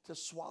forgiveness, to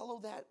swallow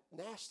that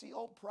nasty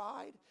old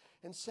pride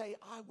and say,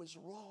 I was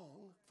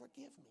wrong,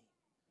 forgive me.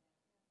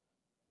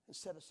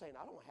 Instead of saying,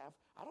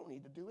 I don't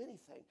need to do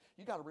anything.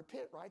 You got to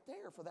repent right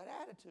there for that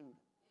attitude.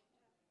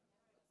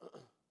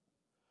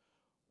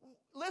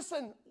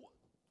 Listen,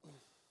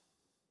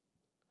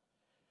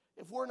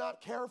 if we're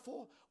not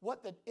careful,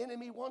 what the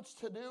enemy wants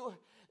to do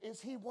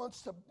is he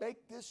wants to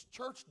make this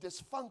church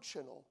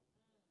dysfunctional.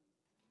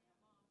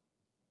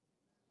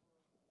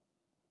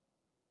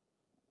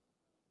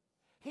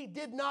 He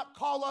did not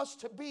call us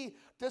to be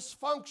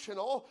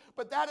dysfunctional,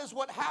 but that is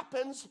what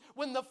happens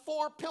when the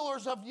four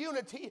pillars of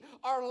unity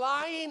are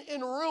lying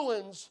in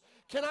ruins.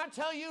 Can I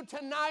tell you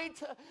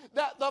tonight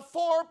that the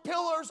four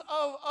pillars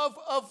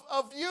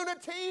of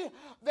unity,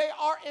 they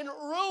are in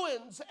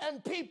ruins,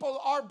 and people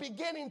are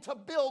beginning to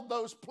build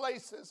those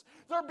places.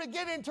 They're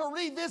beginning to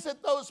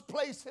revisit those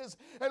places.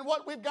 And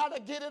what we've got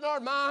to get in our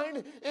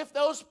mind, if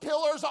those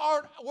pillars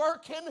aren't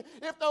working,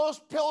 if those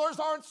pillars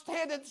aren't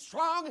standing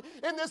strong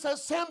in this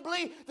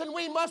assembly, then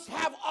we must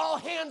have all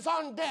hands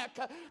on deck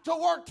to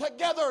work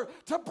together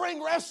to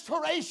bring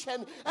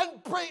restoration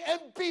and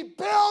be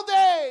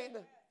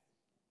building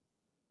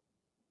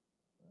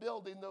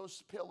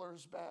those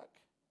pillars back.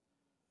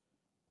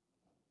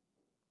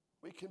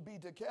 We can be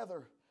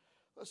together.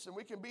 Listen,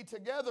 we can be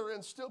together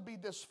and still be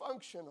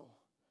dysfunctional.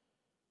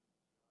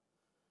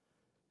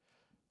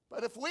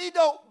 But if we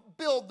don't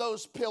build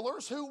those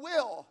pillars, who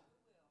will?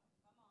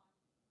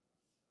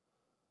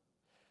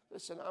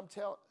 Listen, I'm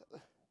telling,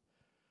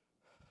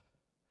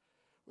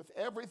 with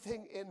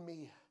everything in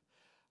me,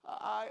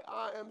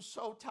 I am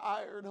so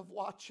tired of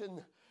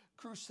watching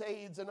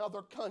crusades in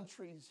other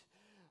countries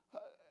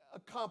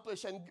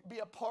accomplish and be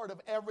a part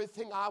of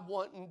everything I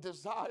want and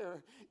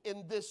desire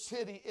in this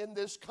city, in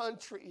this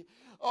country.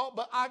 Oh,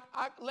 but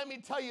let me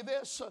tell you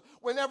this.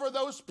 Whenever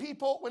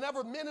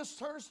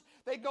ministers,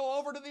 they go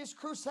over to these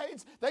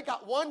crusades, they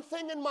got one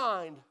thing in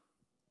mind.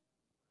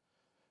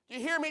 You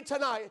hear me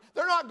tonight?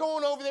 They're not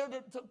going over there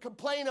to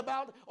complain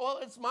about,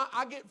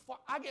 I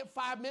get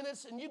 5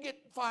 minutes and you get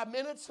 5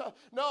 minutes.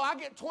 No, I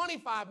get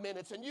 25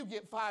 minutes and you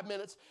get 5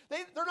 minutes.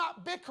 They're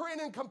not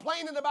bickering and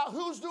complaining about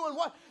who's doing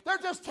what. They're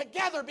just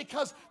together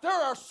because there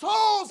are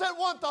souls that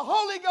want the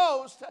Holy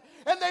Ghost,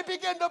 and they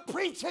begin to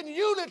preach in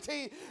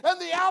unity,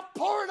 and the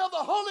outpouring of the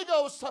Holy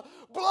Ghost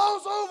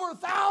blows over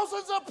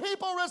thousands of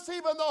people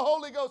receiving the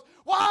Holy Ghost.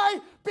 Why?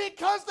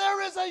 Because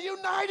there is a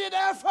united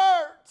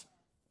effort.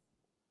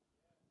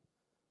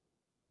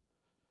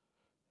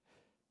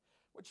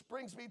 Which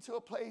brings me to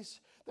a place,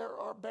 there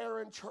are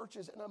barren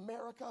churches in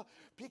America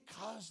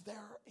because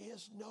there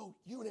is no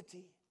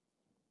unity.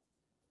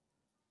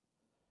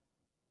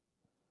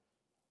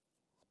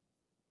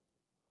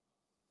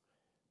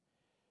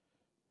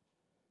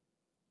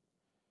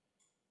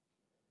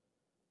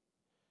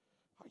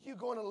 you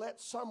going to let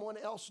someone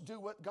else do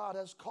what God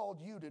has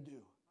called you to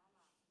do?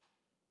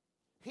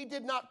 He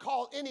did not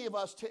call any of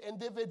us to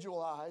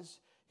individualize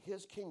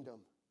His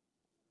kingdom.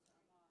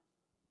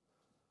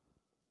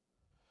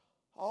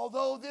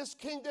 Although this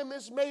kingdom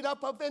is made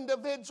up of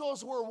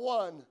individuals, we're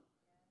one.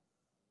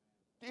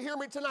 Do you hear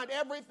me tonight?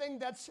 Everything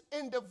that's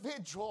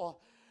individual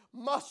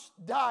must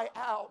die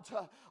out.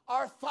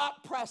 Our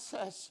thought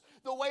process,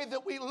 the way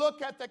that we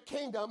look at the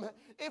kingdom,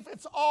 if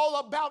it's all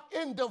about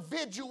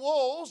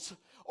individuals,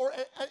 or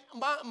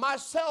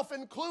myself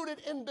included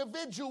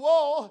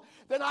individual,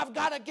 then I've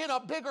got to get a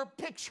bigger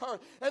picture,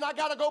 and I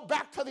got to go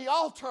back to the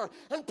altar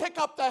and pick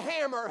up the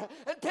hammer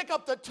and pick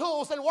up the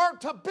tools and work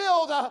to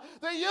build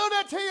the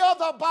unity of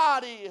the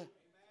body. Amen.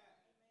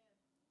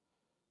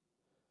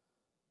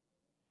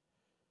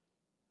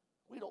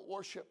 We don't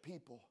worship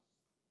people.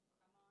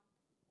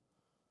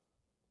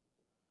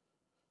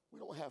 We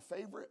don't have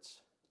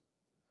favorites.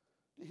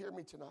 Do you hear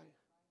me tonight?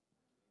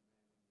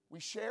 We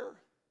share.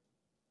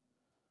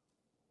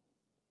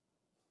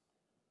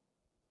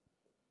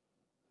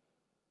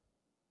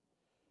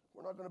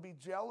 We're not going to be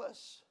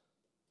jealous.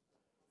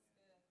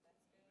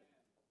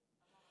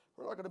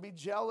 We're not going to be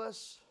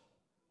jealous.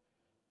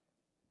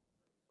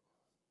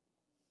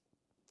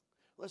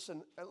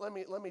 Listen, let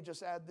me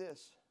just add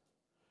this.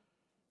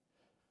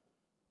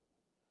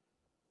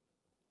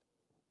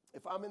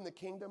 If I'm in the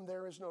kingdom,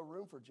 there is no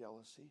room for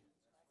jealousy.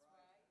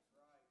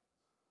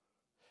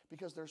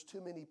 Because there's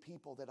too many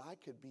people that I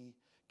could be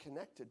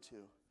connected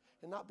to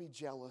and not be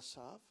jealous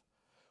of.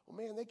 Well,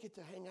 man, they get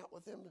to hang out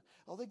with them.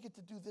 Oh, they get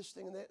to do this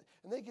thing and that,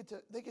 and they get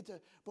to.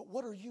 But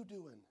what are you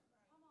doing?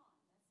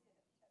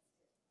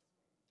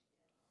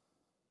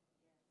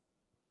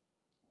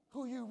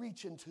 Who are you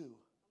reaching to?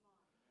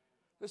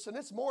 Listen,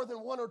 it's more than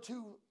one or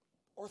two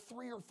or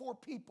three or four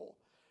people.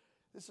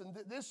 Listen,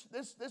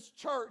 this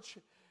church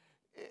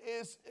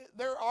is,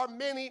 there are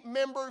many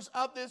members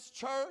of this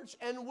church,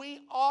 and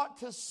we ought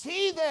to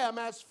see them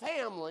as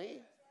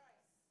family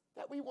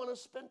that we want to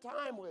spend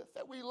time with,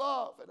 that we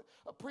love and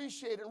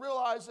appreciate, and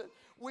realize that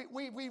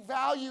we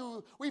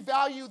value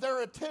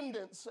their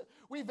attendance.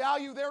 We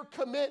value their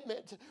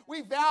commitment.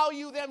 We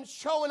value them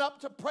showing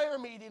up to prayer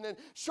meeting and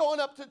showing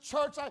up to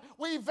church.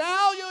 We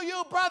value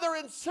you, brother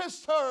and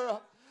sister.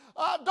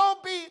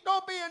 Don't be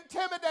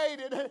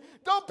intimidated.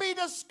 Don't be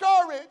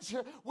discouraged.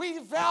 We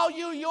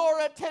value your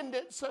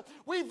attendance.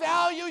 We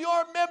value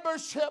your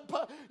membership.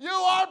 You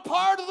are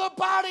part of the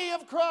body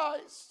of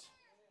Christ.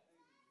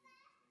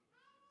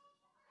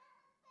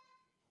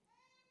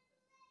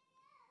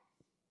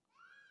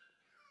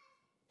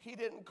 He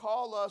didn't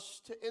call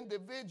us to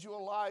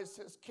individualize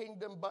His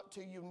kingdom, but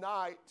to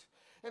unite.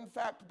 In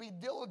fact, be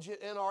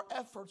diligent in our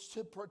efforts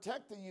to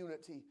protect the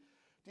unity.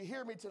 Do you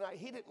hear me tonight?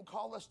 He didn't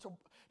call us to,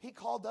 He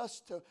called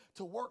us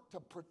to work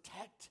to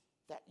protect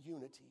that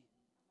unity.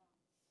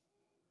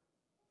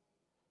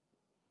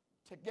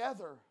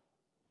 Together.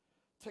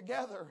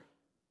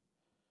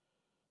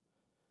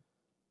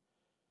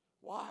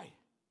 Why?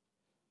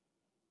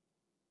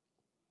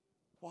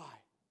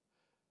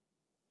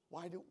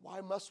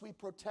 Why must we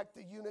protect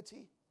the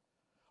unity?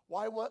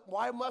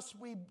 Why must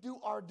we do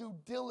our due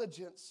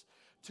diligence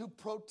to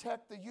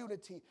protect the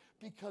unity?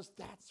 Because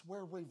that's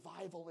where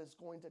revival is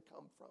going to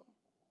come from.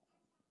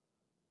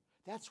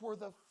 That's where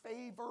the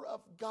favor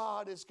of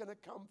God is going to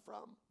come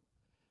from.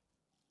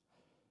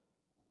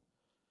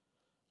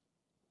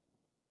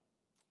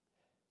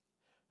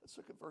 Let's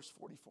look at verse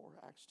 44,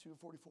 Acts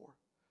 2:44.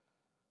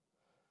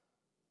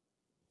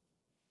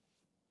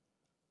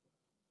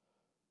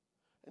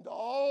 And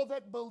all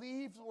that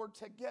believed were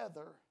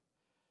together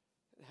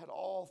and had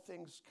all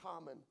things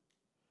common.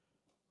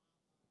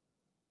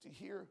 To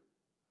hear,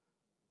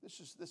 this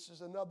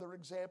is another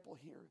example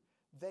here.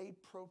 They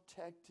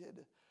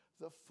protected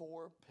the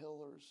four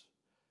pillars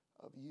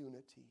of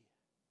unity.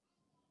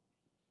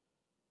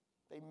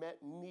 They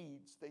met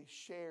needs, they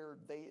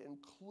shared, they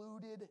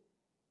included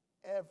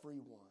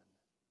everyone.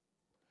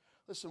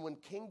 Listen,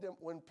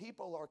 when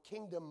people are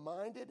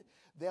kingdom-minded,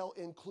 they'll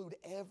include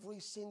every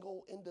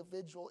single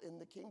individual in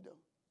the kingdom.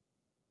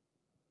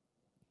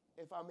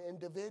 If I'm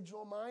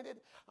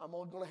individual-minded, I'm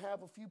only going to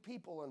have a few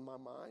people in my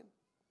mind.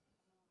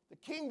 The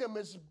kingdom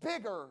is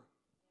bigger.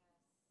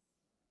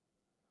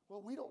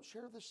 Well, we don't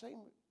share the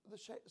same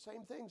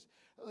things.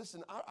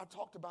 Listen, I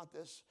talked about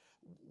this.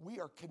 We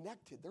are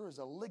connected. There is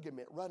a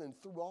ligament running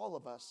through all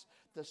of us,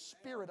 the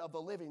Spirit of the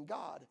living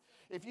God.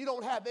 If you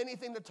don't have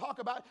anything to talk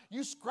about,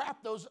 you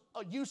scrap those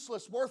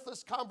useless,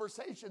 worthless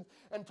conversations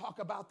and talk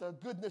about the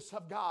goodness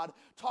of God,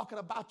 talking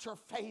about your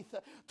faith,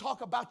 talk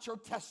about your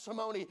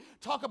testimony,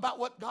 talk about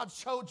what God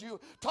showed you,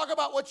 talk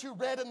about what you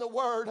read in the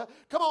Word.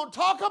 Come on,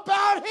 talk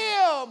about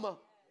Him.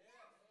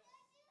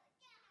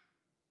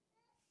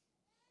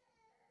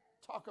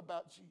 Talk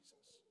about Jesus.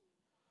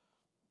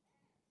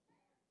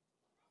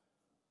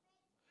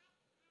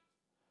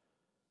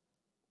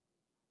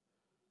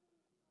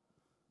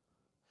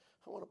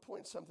 I want to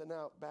point something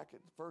out back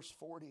at verse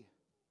 40.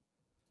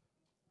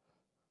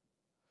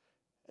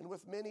 And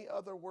with many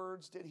other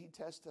words did he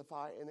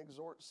testify and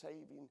exhort,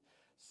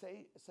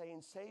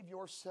 saying, save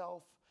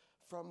yourself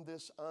from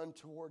this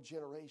untoward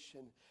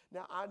generation.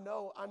 Now, I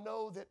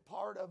know that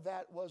part of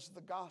that was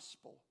the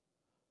gospel.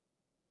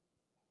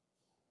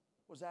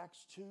 Was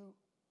Acts 2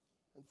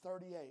 and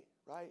 38,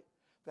 right?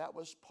 That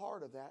was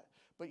part of that.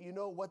 But you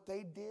know what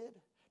they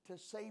did to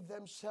save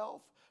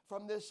themselves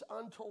from this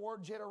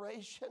untoward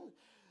generation?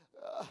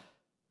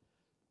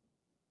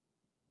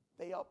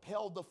 They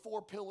upheld the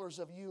 4 pillars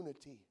of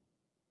unity.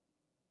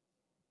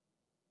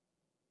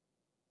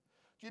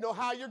 Do you know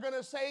how you're going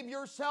to save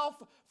yourself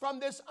from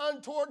this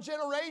untoward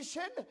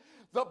generation?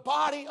 The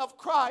body of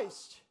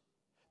Christ.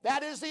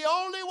 That is the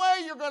only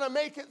way you're going to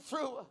make it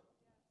through.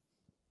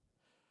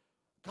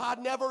 God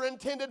never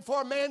intended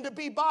for a man to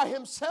be by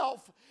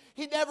himself.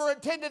 He never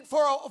intended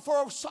for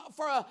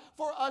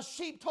a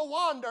sheep to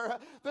wander.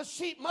 The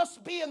sheep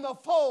must be in the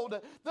fold.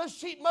 The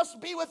sheep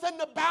must be within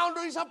the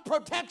boundaries of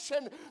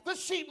protection. The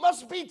sheep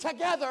must be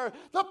together.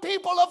 The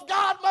people of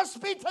God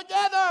must be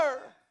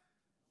together.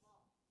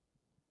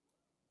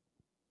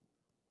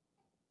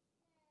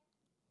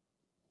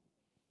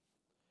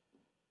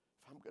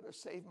 If I'm going to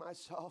save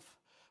myself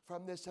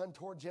from this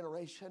untoward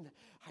generation,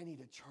 I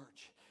need a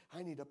church.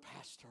 I need a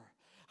pastor.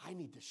 I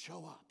need to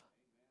show up.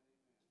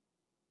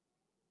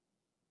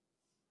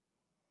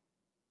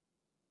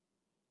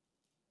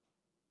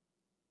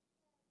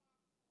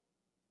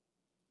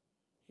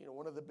 You know,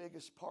 one of the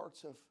biggest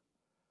parts of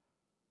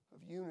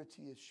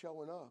unity is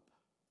showing up.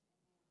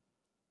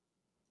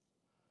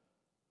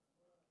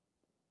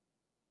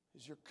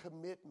 Is your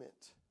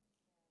commitment.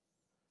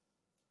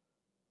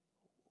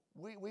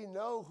 We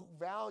know who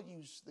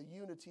values the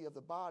unity of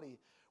the body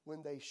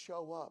when they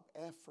show up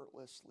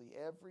effortlessly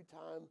every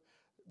time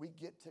we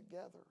get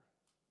together.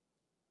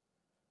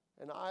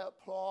 And I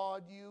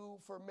applaud you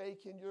for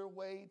making your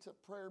way to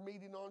prayer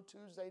meeting on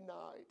Tuesday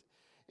night.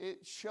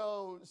 It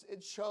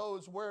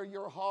shows where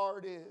your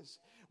heart is,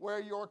 where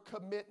your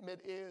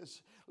commitment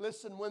is.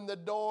 Listen, when the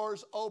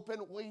doors open,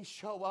 we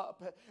show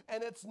up.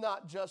 And it's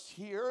not just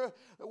here.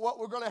 What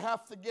we're going to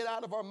have to get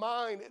out of our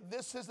mind,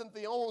 this isn't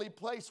the only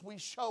place we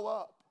show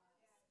up.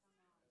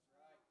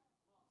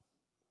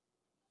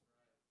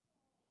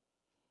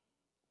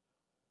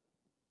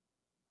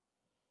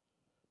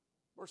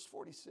 Verse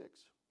 46.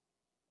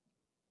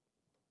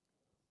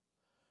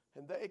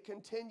 And they,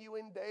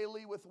 continuing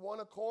daily with one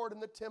accord in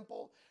the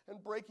temple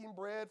and breaking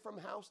bread from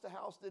house to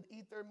house, did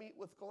eat their meat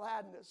with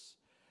gladness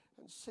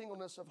and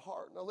singleness of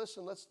heart. Now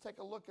listen, let's take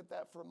a look at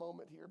that for a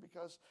moment here,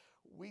 because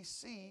we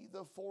see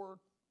the 4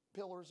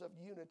 pillars of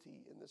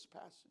unity in this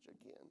passage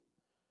again.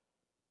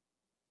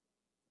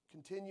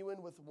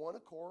 Continuing with one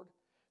accord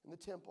in the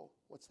temple.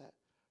 What's that?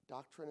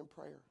 Doctrine and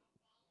prayer.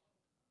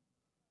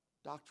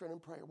 Doctrine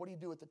and prayer. What do you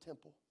do at the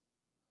temple?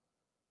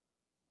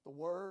 The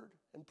word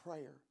and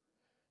prayer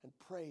and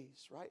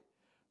praise, right?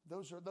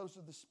 Those are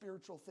the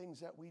spiritual things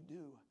that we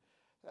do.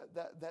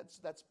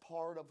 That's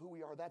part of who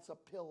we are. That's a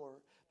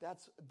pillar.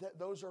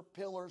 Those are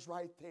pillars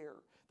right there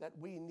that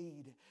we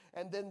need.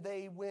 And then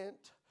they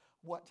went,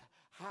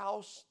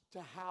 house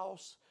to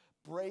house,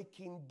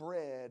 breaking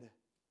bread.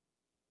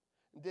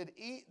 Did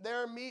eat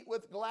their meat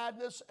with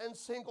gladness and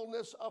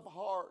singleness of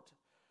heart.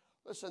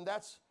 Listen,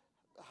 that's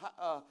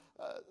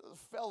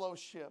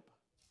fellowship.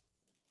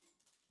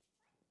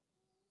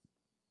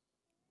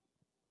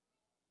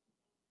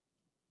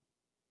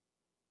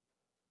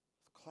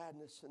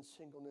 Gladness and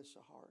singleness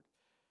of heart.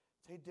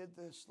 They did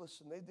this,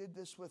 listen, they did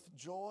this with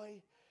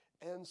joy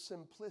and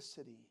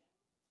simplicity.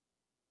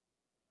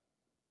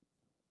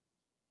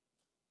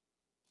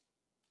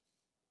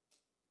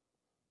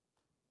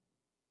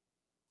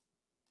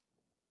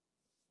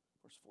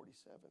 Verse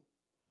 47.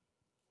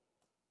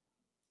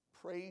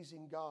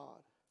 Praising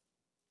God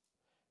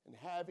and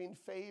having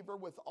favor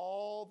with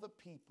all the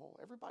people.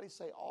 Everybody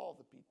say all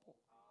the people.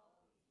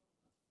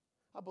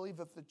 I believe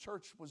if the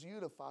church was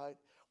unified,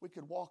 we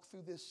could walk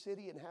through this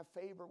city and have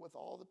favor with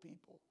all the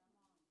people.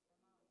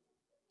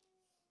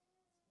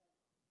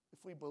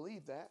 If we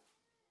believe that.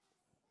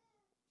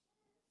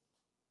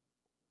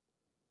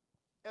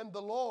 And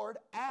the Lord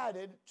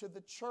added to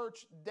the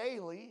church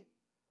daily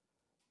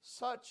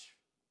such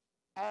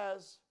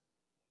as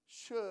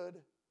should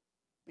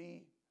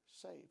be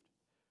saved.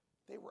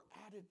 They were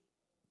added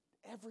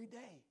every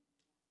day.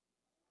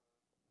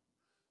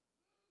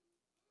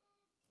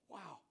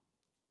 Wow.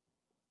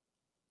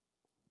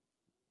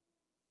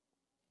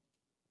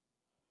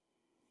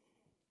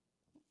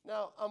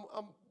 Now,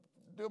 I'm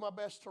doing my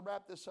best to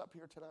wrap this up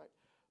here tonight.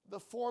 The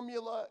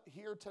formula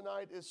here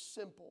tonight is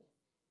simple.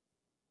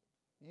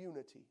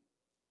 Unity.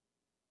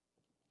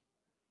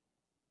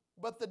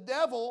 But the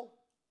devil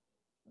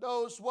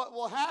knows what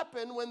will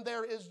happen when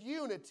there is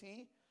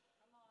unity.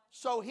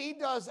 So he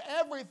does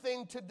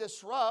everything to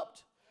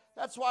disrupt.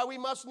 That's why we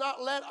must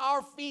not let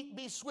our feet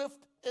be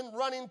swift in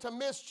running to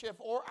mischief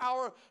or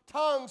our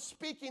tongue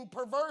speaking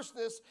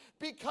perverseness,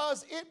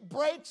 because it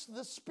breaks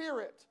the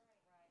spirit.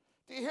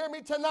 Do you hear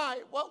me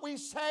tonight? What we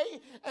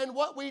say and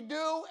what we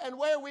do and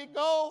where we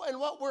go and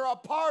what we're a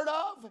part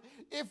of,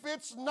 if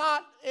it's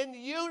not in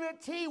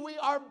unity, we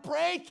are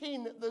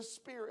breaking the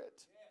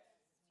spirit.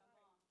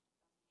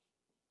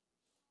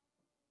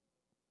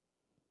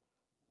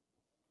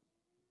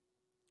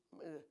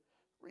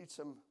 read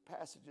some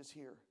passages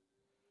here.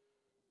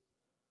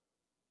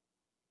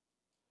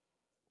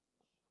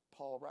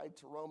 Paul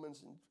writes to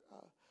Romans in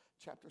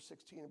chapter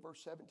 16 and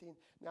verse 17.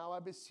 Now I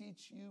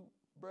beseech you,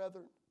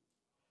 brethren,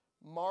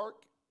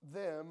 mark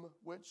them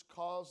which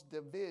cause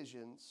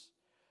divisions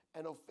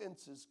and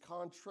offenses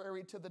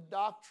contrary to the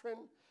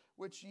doctrine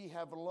which ye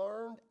have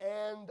learned,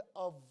 and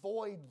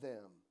avoid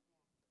them.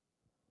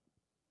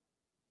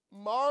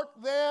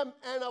 Mark them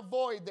and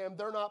avoid them.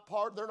 They're not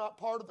part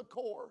of the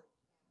core.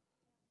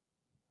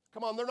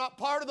 Come on, they're not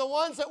part of the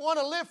ones that want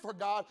to live for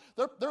God.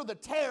 They're the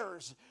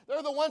tares.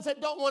 They're the ones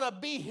that don't want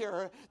to be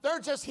here. They're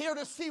just here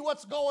to see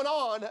what's going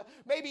on.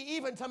 Maybe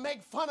even to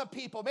make fun of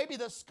people. Maybe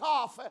to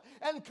scoff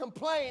and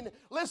complain.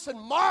 Listen,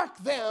 mark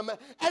them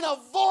and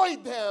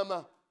avoid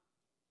them.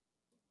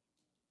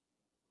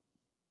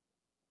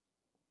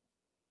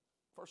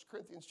 1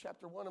 Corinthians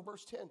chapter 1 and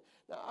verse 10.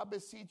 Now I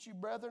beseech you,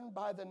 brethren,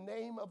 by the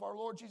name of our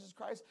Lord Jesus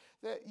Christ,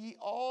 that ye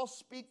all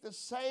speak the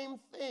same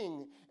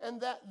thing,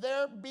 and that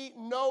there be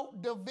no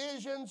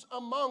divisions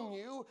among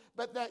you,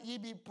 but that ye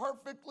be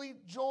perfectly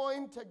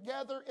joined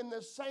together in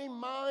the same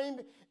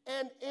mind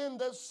and in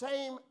the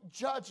same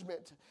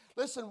judgment.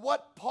 Listen,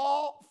 what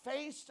Paul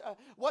faced,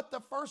 what the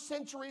first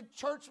century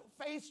church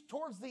faced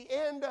towards the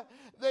end,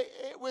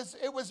 it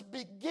was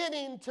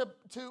beginning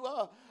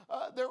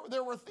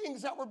there were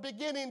things that were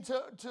beginning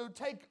to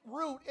take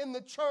root in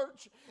the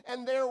church,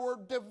 and there were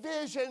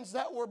divisions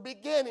that were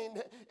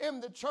beginning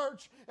in the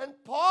church. And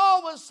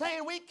Paul was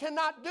saying we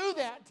cannot do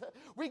that.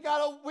 We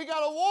gotta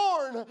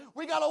warn,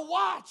 we gotta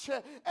watch,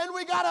 and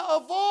we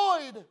gotta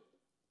avoid.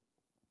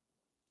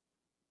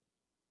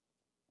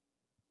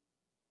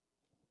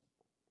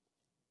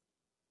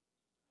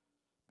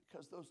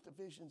 Because those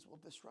divisions will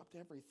disrupt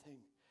everything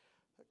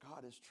that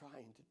God is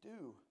trying to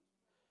do.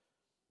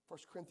 1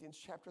 Corinthians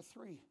chapter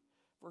 3,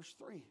 verse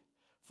 3.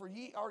 For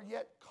ye are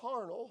yet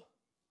carnal,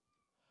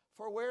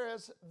 for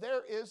whereas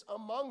there is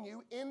among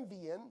you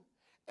envying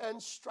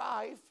and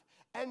strife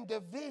and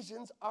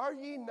divisions, are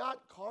ye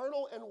not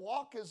carnal and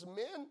walk as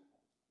men?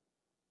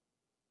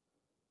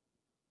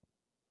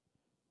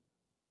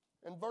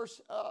 In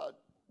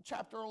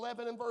chapter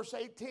 11 and verse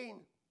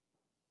 18.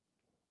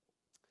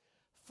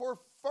 For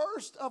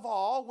first of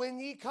all, when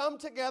ye come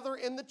together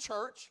in the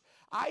church,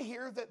 I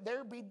hear that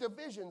there be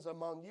divisions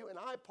among you, and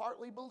I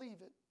partly believe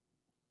it.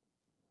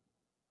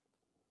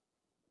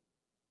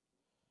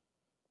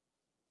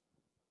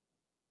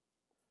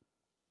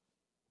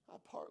 I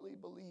partly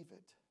believe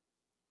it.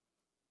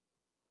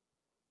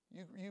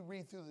 You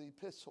read through the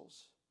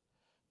epistles,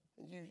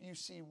 and you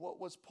see what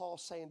was Paul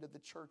saying to the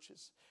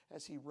churches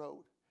as he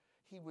wrote.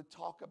 He would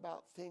talk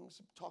about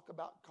things, talk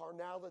about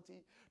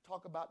carnality,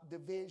 talk about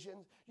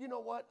divisions. You know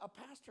what? A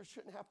pastor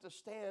shouldn't have to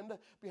stand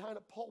behind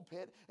a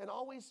pulpit and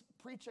always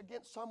preach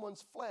against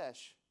someone's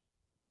flesh.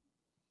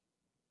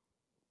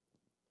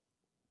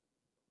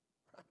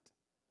 Right?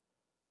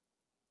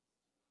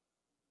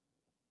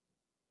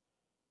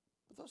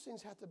 But those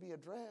things have to be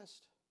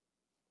addressed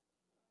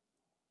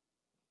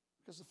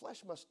because the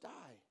flesh must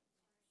die.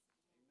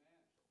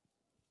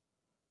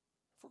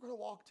 If we're going to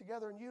walk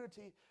together in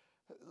unity,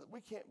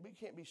 we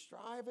can't be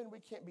striving,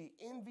 we can't be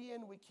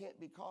envying, we can't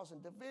be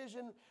causing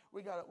division.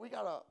 We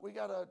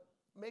gotta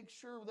make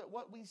sure that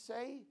what we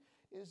say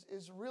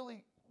is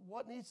really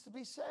what needs to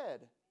be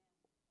said.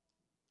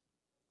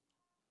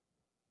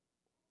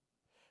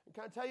 And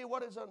can I tell you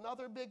what is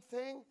another big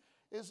thing?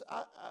 Is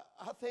I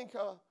think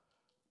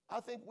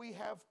we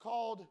have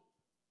called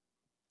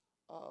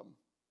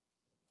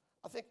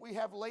I think we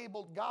have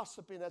labeled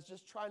gossiping as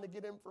just trying to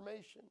get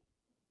information.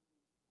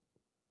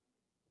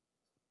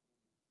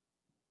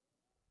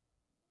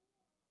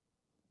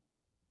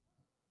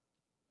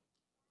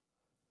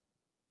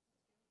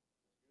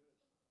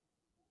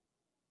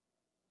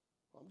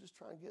 I'm just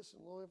trying to get some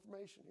little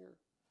information here.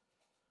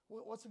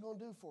 What's it going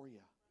to do for you?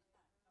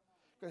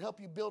 Going to help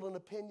you build an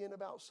opinion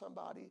about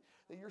somebody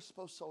that you're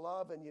supposed to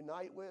love and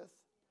unite with?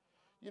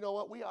 You know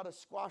what? We ought to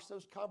squash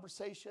those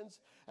conversations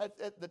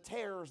at the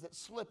terrors that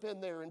slip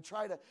in there and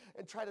try to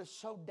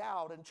sow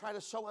doubt and try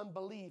to sow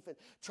unbelief and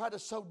try to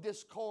sow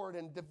discord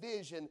and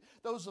division.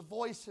 Those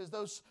voices,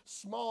 those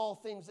small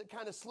things that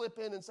kind of slip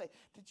in and say,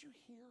 "Did you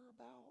hear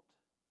about?"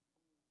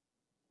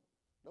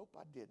 Nope,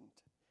 I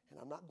didn't, and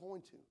I'm not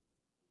going to.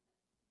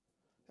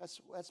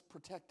 That's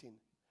protecting.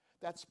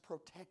 That's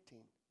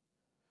protecting.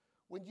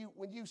 When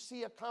you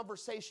see a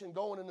conversation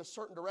going in a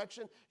certain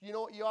direction, you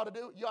know what you ought to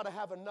do? You ought to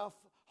have enough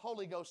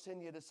Holy Ghost in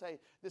you to say,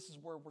 this is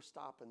where we're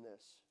stopping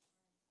this.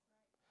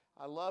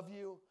 I love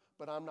you,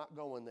 but I'm not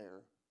going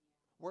there.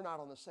 We're not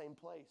on the same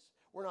place.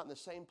 We're not in the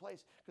same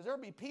place. Because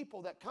there'll be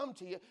people that come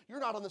to you, you're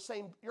not in the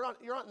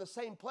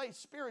same place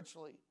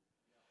spiritually.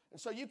 And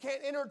so you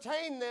can't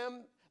entertain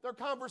their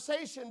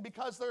conversation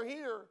because they're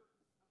here.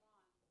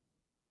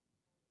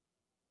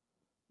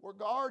 We're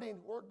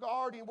guarding,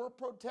 we're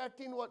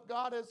protecting what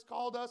God has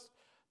called us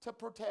to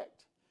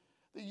protect.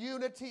 The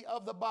unity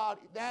of the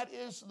body. That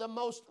is the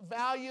most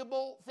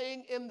valuable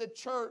thing in the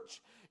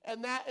church,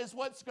 And that is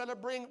what's going to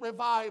bring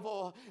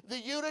revival. The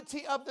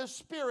unity of the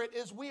Spirit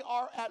is we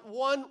are at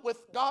one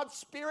with God's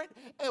Spirit,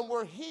 and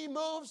where He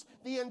moves,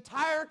 the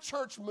entire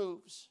church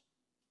moves.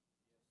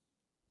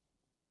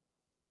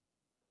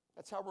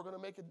 That's how we're going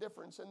to make a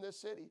difference in this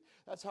city.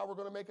 That's how we're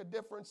going to make a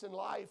difference in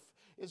life,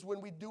 is when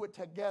we do it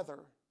together.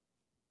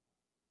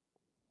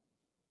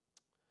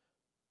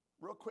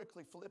 Real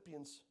quickly,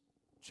 Philippians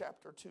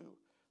chapter 2,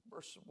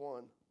 verse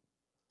 1.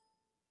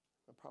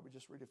 I'll probably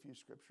just read a few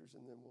scriptures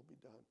and then we'll be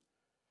done.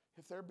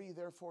 If there be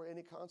therefore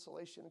any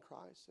consolation in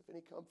Christ, if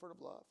any comfort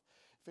of love,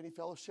 if any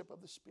fellowship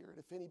of the Spirit,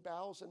 if any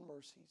bowels and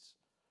mercies,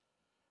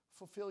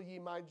 fulfill ye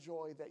my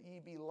joy, that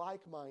ye be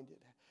like-minded,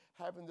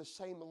 having the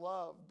same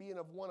love, being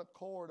of one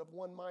accord, of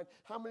one mind.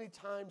 How many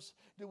times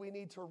do we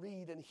need to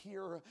read and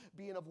hear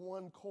being of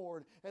one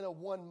accord and of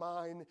one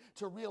mind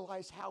to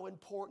realize how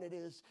important it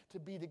is to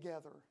be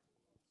together?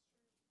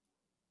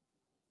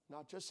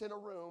 Not just in a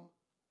room.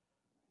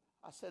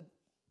 I said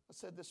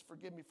this,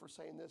 forgive me for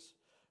saying this,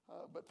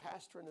 but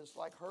pastoring is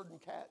like herding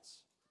cats.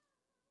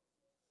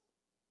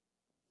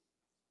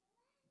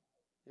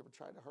 You ever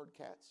tried to herd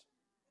cats?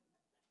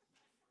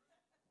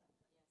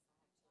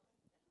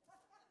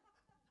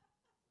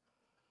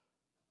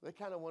 They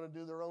kind of want to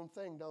do their own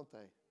thing, don't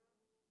they?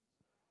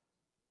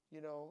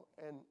 You know,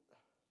 and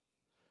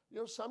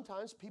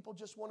sometimes people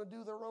just want to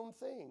do their own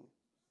thing.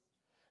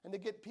 And to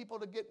get people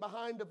to get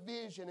behind a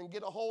vision and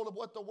get a hold of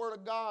what the Word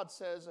of God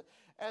says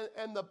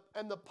and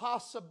the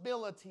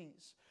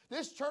possibilities.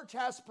 This church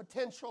has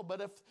potential,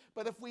 but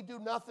if we do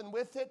nothing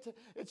with it,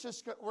 it's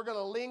just we're going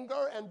to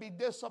linger and be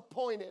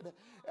disappointed.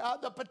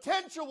 The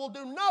potential will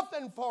do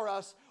nothing for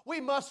us.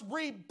 We must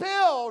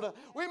rebuild.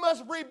 We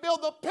must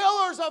rebuild the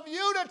pillars of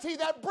unity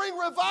that bring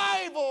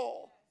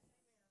revival.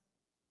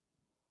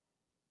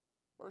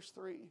 Verse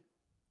 3.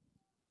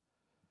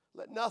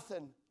 Let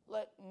nothing,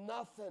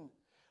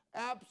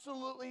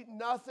 absolutely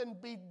nothing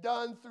be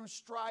done through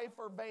strife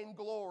or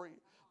vainglory,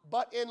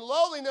 but in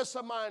lowliness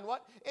of mind,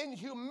 what? In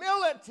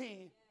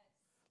humility,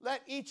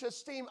 let each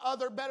esteem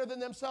other better than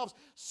themselves.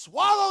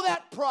 Swallow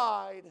that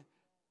pride,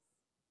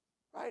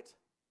 right?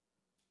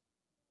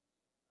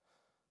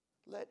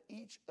 Let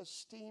each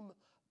esteem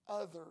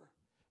other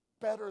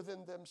better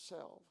than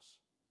themselves.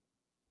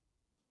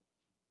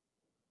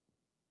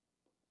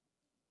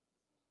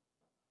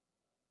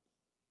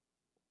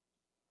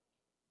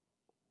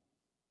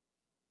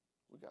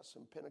 We got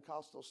some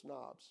Pentecostal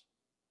snobs.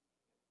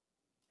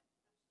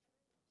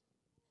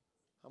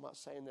 I'm not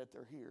saying that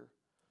they're here,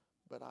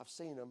 but I've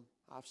seen them.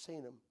 I've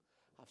seen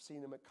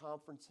them at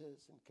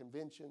conferences and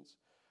conventions.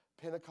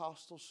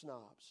 Pentecostal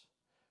snobs.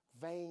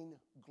 Vain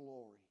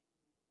glory.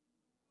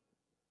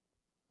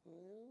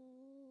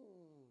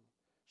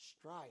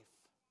 Strife.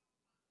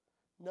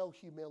 No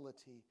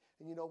humility.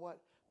 And you know what?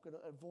 I'm going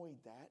to avoid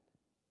that.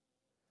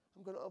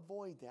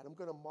 I'm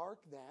going to mark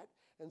that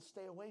and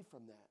stay away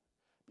from that.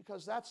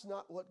 Because that's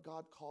not what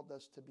God called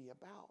us to be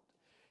about.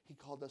 He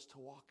called us to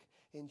walk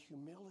in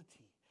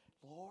humility.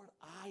 Lord,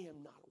 I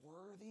am not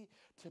worthy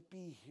to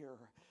be here,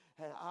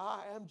 and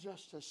I am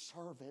just a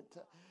servant.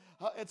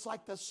 It's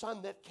like the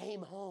son that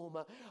came home.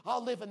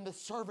 I'll live in the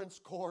servant's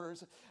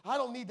quarters. I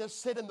don't need to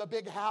sit in the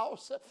big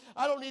house.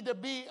 I don't need to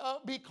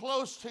be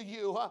close to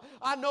you.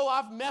 I know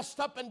I've messed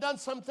up and done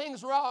some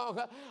things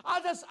wrong.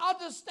 I'll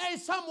just stay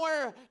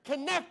somewhere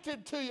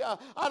connected to you.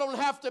 I don't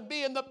have to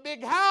be in the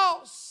big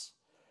house.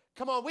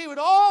 Come on, we would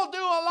all do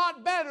a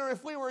lot better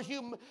if we were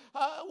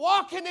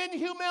walking in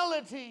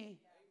humility.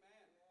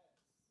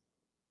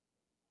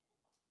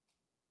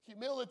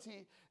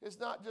 Humility is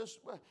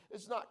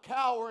it's not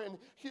cowering.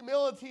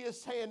 Humility is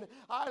saying,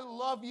 I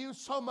love you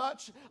so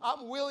much,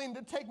 I'm willing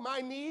to take my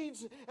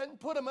needs and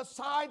put them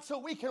aside so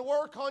we can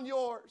work on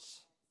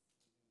yours.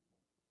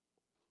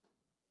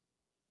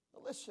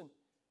 Now listen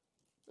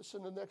to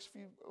the next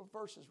few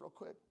verses real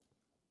quick.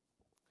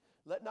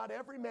 Let not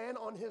every man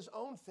on his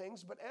own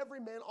things, but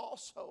every man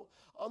also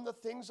on the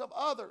things of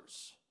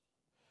others.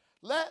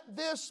 Let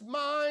this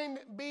mind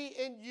be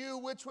in you,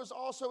 which was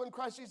also in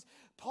Christ Jesus.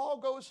 Paul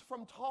goes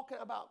from talking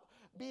about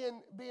being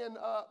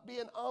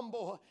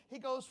humble. He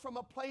goes from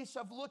a place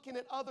of looking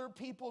at other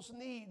people's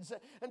needs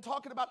and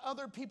talking about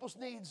other people's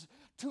needs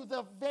to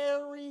the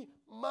very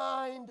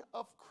mind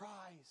of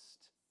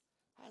Christ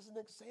as an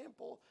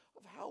example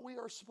of how we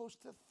are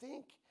supposed to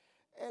think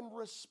and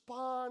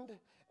respond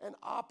and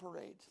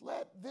operate.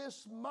 Let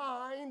this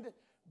mind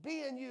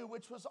be in you,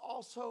 which was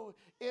also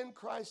in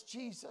Christ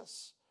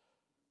Jesus,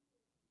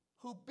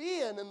 who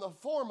being in the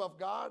form of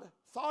God,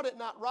 thought it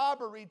not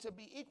robbery to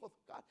be equal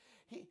with God.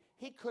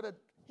 He could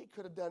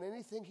have done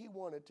anything he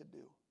wanted to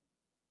do.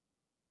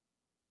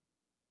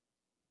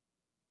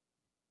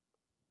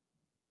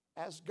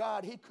 As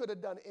God, he could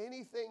have done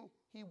anything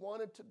he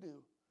wanted to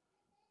do.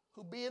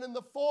 Who being in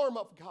the form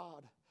of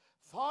God,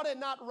 thought it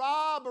not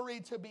robbery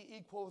to be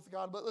equal with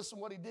God. But listen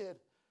what he did.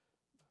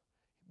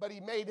 But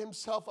he made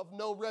himself of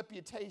no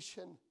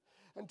reputation,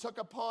 and took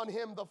upon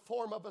him the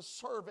form of a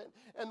servant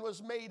and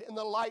was made in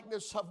the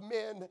likeness of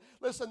men.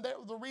 Listen,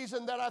 the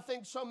reason that I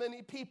think so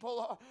many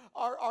people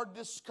are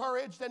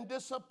discouraged and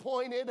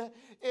disappointed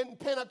in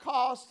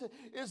Pentecost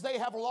is they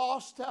have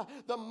lost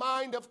the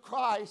mind of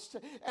Christ,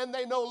 and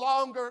they no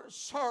longer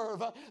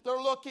serve. They're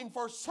looking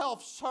for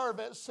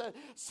self-service,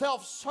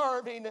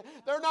 self-serving.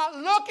 They're not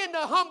looking to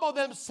humble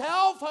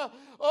themselves.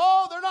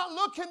 They're not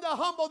looking to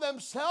humble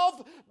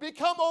themselves,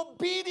 become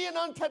obedient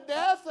unto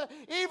death,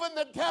 even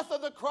the death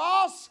of the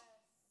cross.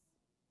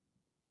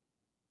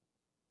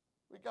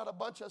 We got a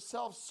bunch of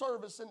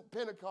self-service in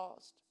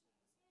Pentecost.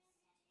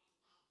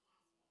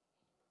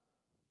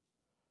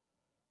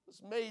 It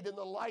was made in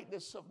the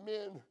likeness of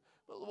men.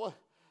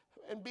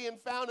 And being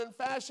found in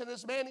fashion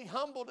as man, he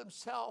humbled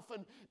himself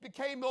and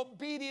became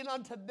obedient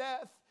unto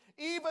death,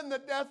 even the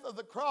death of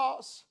the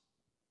cross.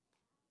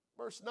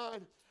 Verse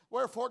 9.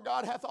 Wherefore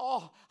God hath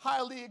all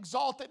highly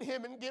exalted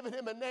him and given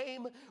him a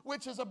name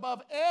which is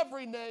above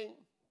every name,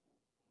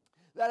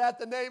 that at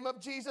the name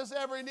of Jesus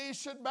every knee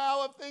should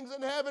bow, of things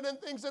in heaven and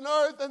things in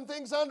earth and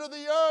things under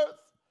the earth.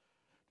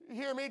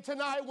 Hear me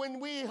tonight, when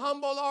we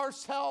humble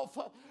ourselves,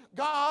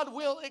 God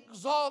will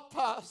exalt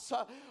us,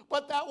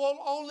 but that will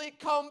only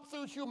come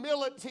through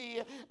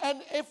humility.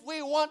 And if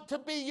we want to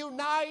be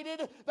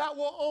united, that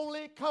will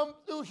only come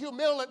through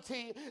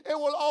humility. It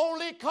will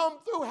only come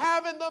through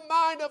having the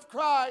mind of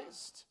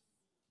Christ.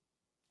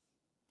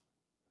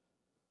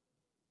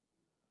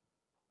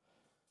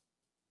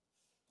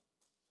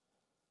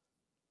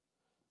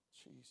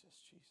 Jesus.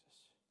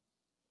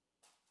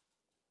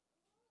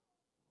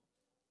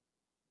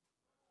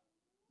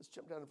 Let's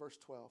jump down to verse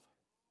 12.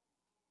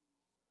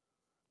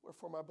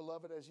 Wherefore, my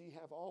beloved, as ye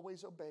have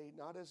always obeyed,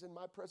 not as in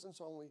my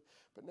presence only,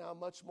 but now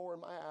much more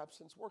in my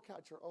absence, work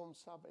out your own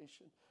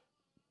salvation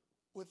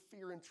with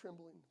fear and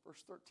trembling.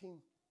 Verse 13.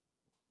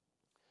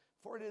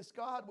 For it is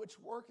God which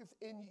worketh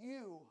in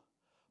you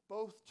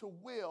both to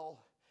will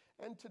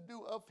and to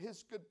do of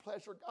his good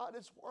pleasure. God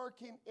is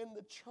working in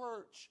the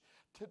church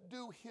to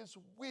do his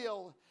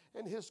will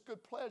and his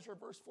good pleasure.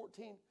 Verse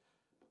 14.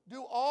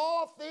 Do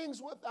all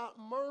things without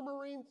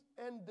murmuring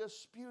and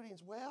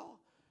disputings. Well,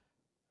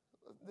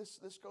 this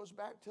goes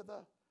back to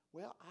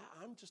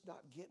I'm just not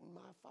getting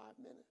my 5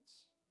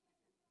 minutes.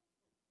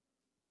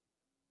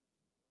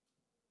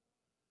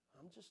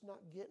 I'm just not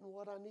getting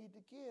what I need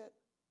to get.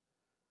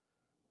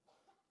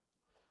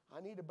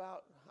 I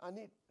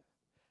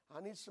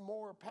need some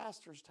more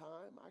pastor's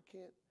time.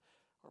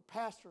 Or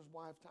pastor's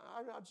wife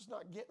time. I'm just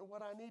not getting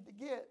what I need to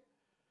get.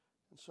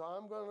 And so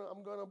I'm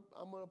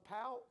gonna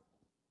pout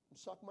and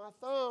suck my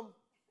thumb.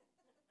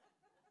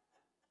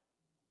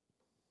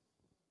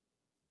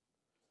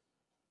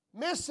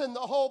 Missing the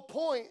whole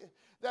point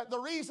that the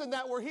reason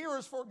that we're here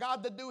is for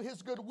God to do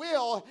his good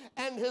will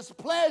and his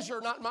pleasure,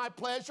 not my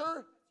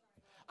pleasure.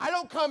 I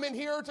don't come in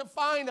here to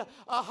find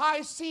a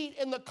high seat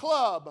in the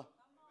club.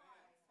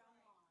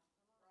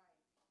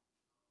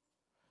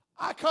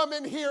 I come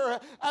in here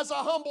as a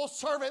humble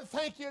servant.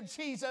 Thank you,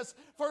 Jesus,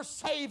 for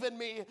saving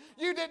me.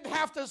 You didn't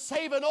have to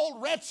save an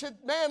old wretched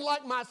man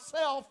like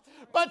myself,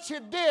 but you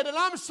did. And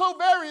I'm so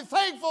very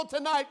thankful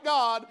tonight,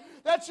 God,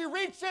 that you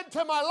reached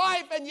into my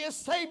life and you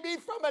saved me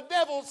from a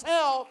devil's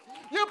hell.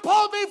 You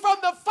pulled me from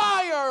the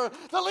fire.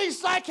 The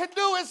least I can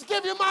do is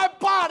give you my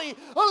body,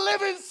 a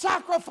living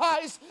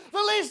sacrifice. The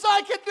least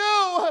I can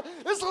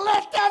do is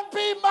let that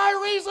be my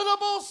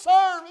reasonable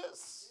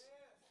service.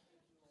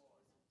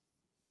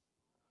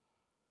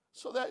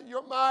 So that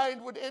your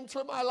mind would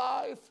enter my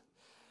life.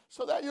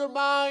 So that your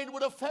mind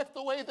would affect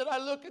the way that I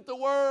look at the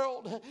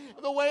world,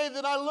 the way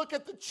that I look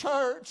at the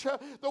church,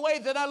 the way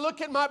that I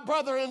look at my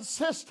brother and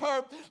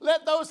sister.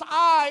 Let those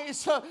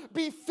eyes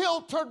be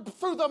filtered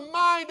through the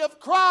mind of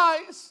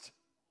Christ.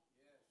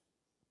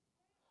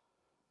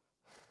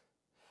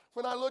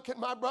 When I look at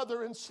my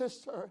brother and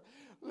sister,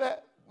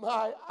 let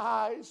my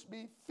eyes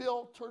be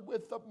filtered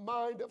with the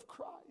mind of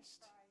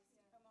Christ.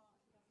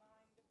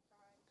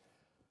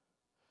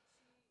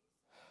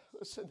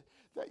 Listen,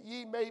 that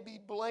ye may be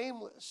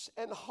blameless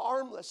and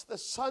harmless, the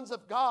sons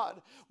of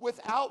God,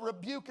 without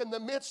rebuke in the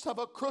midst of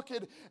a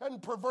crooked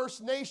and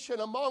perverse nation,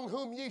 among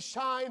whom ye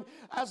shine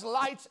as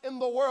lights in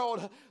the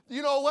world.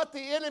 You know what the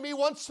enemy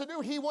wants to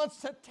do? He wants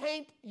to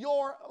taint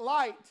your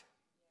light.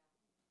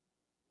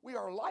 We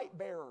are light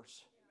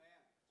bearers.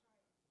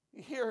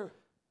 You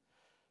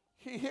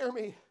hear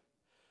me?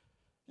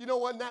 You know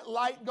when that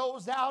light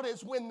goes out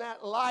is when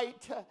that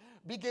light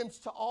begins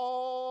to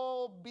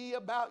all be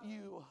about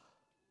you.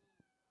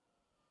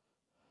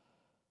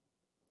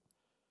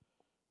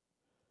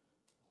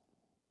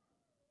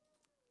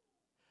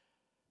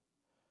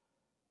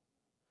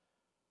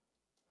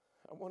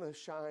 I want to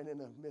shine in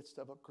the midst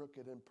of a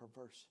crooked and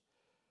perverse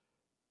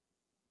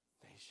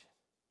nation.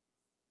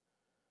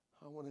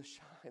 I want to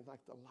shine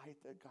like the light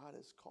that God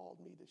has called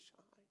me to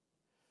shine.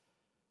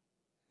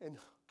 And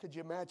could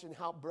you imagine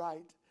how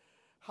bright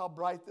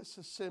this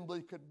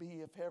assembly could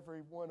be if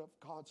every one of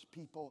God's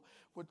people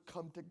would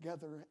come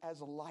together as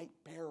light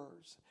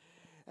bearers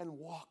and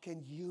walk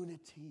in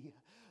unity,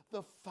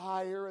 the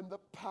fire and the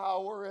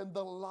power and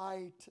the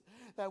light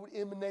that would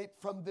emanate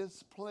from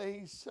this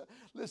place.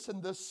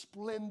 Listen, the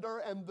splendor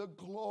and the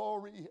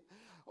glory.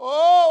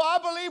 Oh, I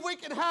believe we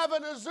can have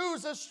an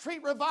Azusa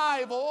Street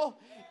revival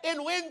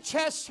in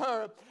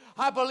Winchester.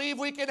 I believe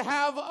we can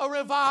have a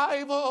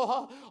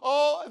revival.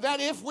 Oh, that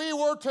if we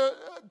were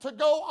to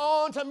go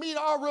on to meet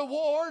our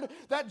reward,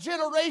 that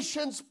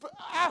generations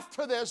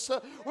after this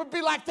would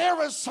be like, there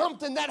was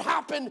something that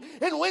happened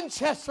in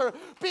Winchester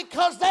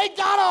because they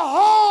got a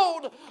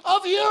hold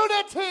of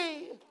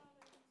unity.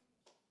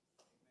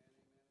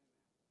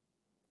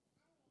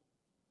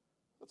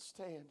 Let's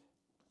stand.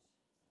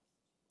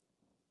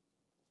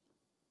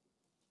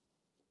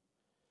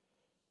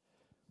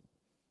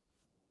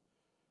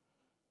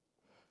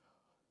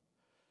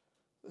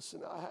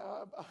 Listen,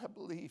 I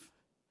believe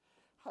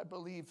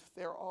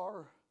there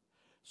are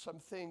some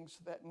things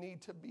that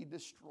need to be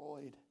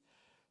destroyed.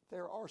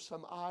 There are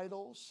some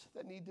idols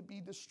that need to be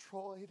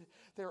destroyed.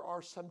 There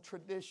are some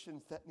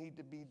traditions that need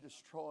to be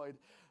destroyed.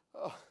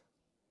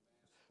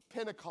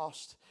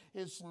 Pentecost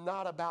is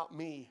not about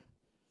me.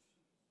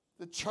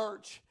 The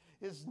church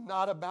is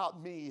not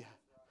about me.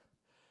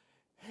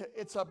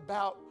 It's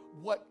about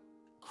what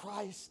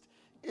Christ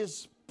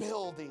is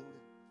building.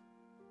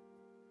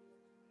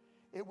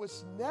 It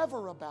was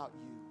never about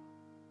you.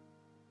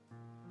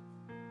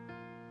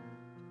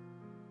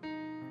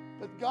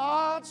 But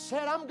God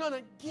said, I'm going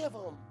to give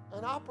them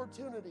an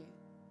opportunity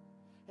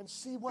and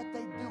see what they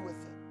do with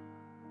it.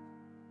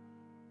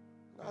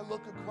 And I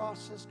look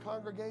across this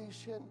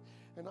congregation,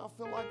 and I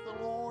feel like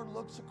the Lord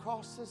looks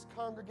across this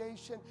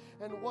congregation,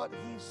 and what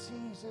He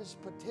sees is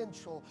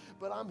potential.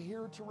 But I'm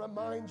here to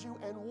remind you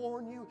and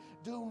warn you,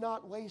 do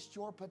not waste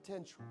your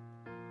potential.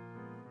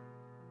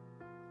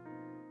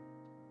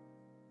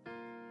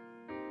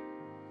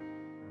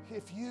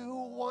 If you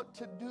want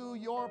to do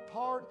your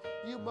part,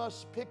 you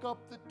must pick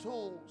up the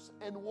tools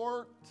and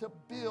work to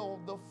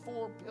build the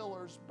 4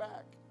 pillars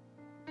back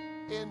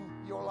in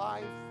your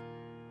life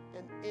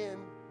and in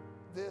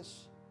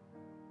this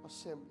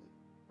assembly.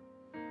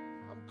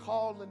 I'm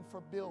calling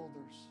for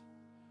builders.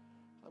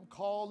 I'm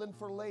calling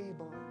for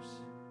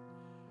laborers.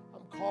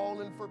 I'm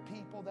calling for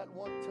people that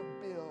want to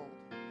build.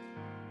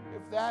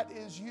 If that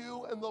is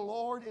you and the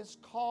Lord is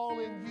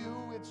calling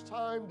you, it's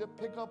time to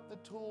pick up the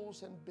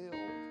tools and build.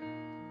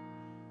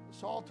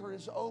 This altar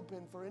is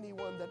open for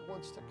anyone that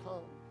wants to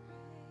come.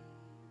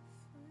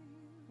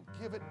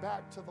 Give it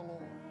back to the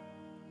Lord.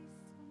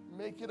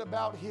 Make it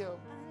about Him.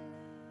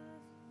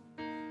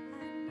 I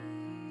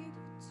need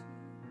to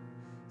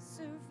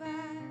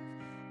survive.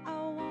 I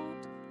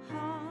won't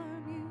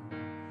harm you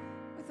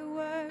with the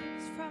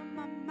words from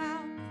my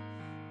mouth.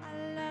 I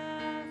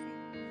love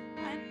you.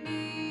 I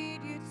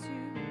need you to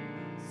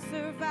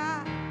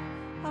survive.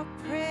 I'll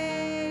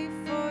pray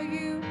for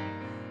you.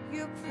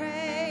 You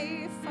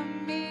pray for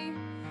me.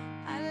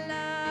 I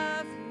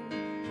love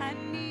you. I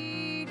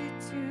need you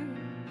to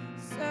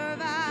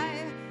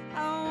survive. I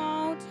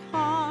won't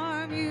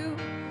harm you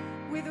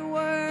with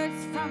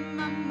words from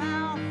my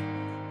mouth.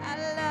 I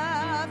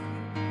love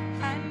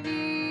you. I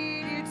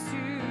need you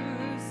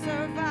to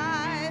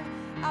survive.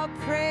 I'll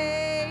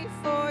pray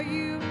for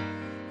you.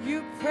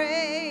 You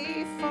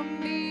pray for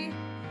me.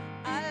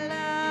 I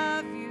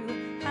love you.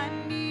 I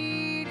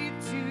need you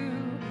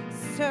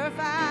to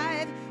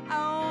survive. I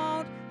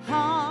won't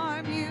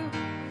harm you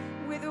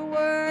with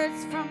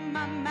words from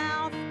my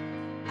mouth.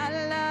 I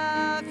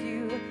love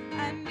you.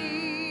 I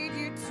need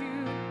you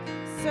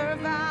to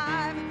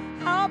survive.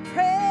 I'll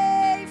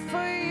pray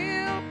for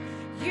you.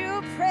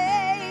 You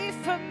pray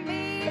for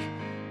me.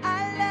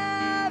 I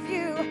love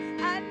you.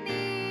 I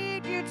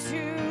need you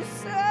to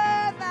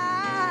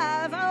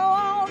survive.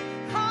 I won't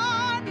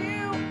harm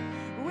you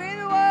with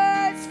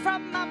words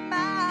from my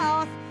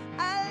mouth.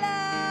 I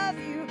love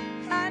you.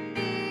 I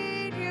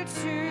need you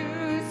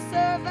to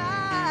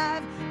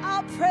survive.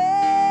 I'll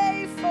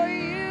pray for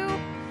you.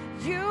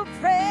 You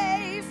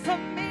pray for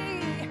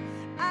me.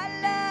 I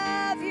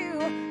love you.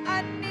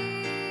 I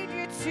need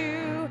you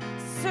to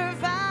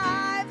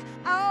survive.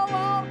 I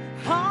won't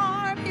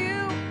harm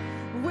you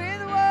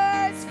with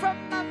words from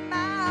my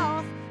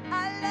mouth.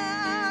 I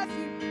love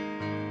you.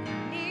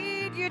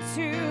 Need you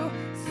to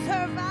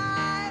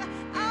survive.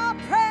 I'll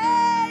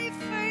pray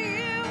for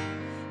you.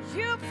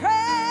 You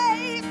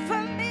pray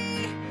for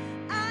me.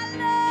 I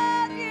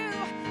love you.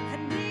 I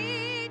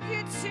need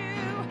you to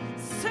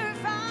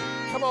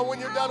survive. Come on, when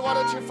you're done, why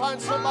don't you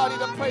find somebody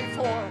to pray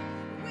for?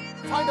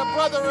 Find a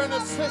brother and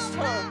a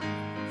sister.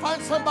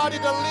 Find somebody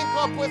to link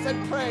up with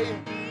and pray.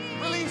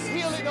 Release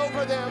healing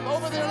over them,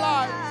 over their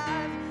lives.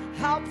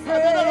 I'll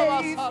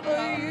pray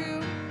for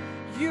you.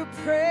 You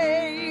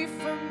pray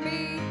for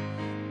me.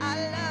 I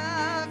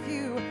love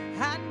you.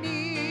 I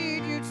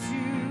need you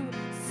to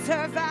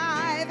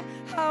survive.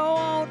 I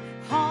won't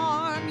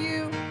harm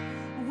you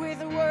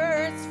with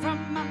words from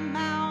my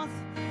mouth.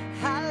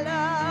 I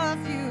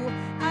love you.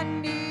 I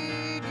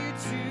need you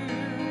to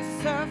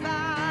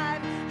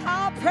survive.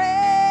 I'll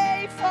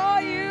pray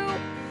for you.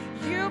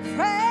 You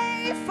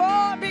pray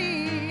for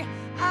me.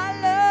 I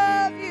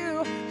love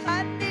you.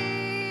 I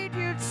need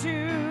you to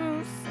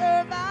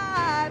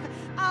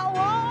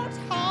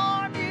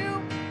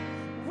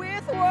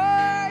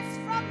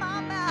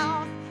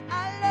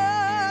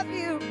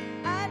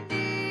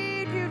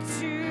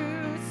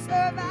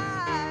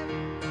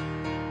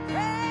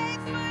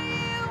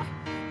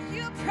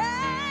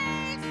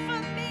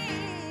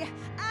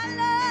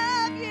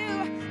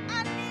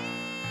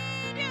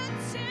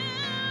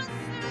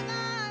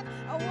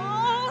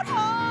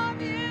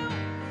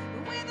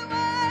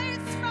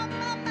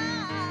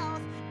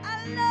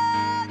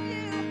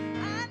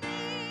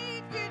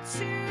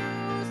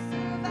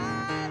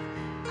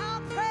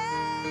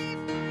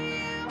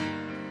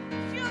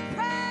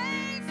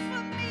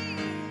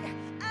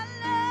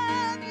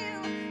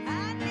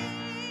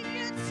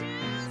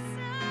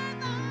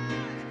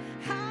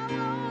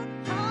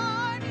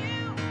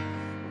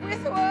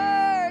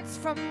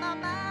from my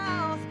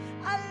mouth.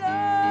 I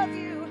love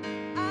you.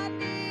 I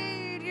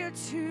need you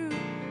to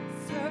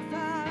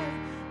survive.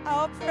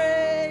 I'll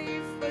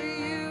pray for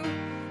you.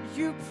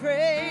 You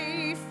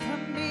pray for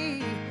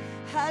me.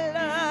 I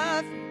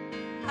love you.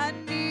 I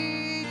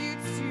need you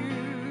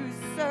to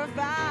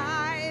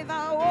survive.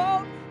 I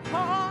won't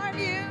harm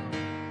you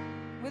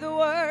with the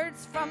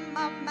words from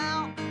my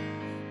mouth.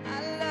 I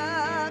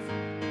love you.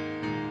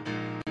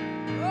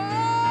 Oh,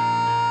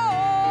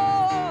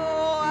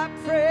 I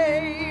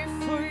pray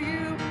for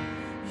you.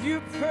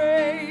 You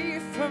pray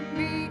for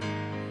me.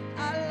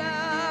 I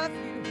love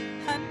you.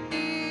 I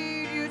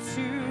need you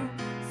to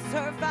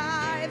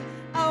survive.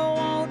 I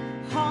won't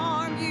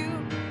harm you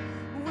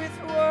with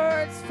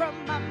words from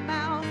my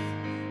mouth.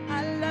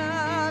 I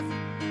love you.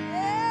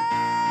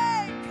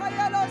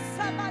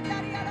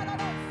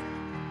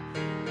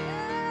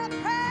 Yeah,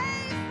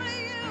 pray for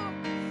you.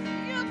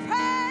 You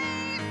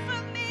pray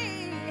for me.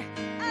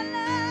 I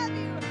love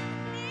you.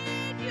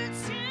 Need you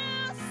to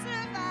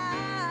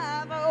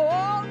survive. I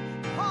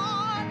won't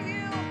harm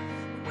you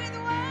with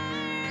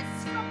words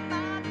from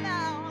my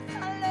mouth.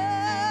 I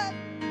love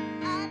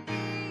you. I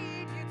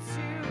need you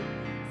to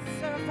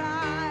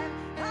survive.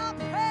 I'll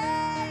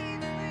pray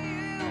for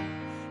you.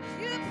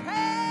 You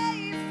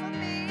pray for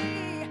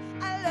me.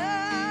 I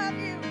love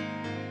you.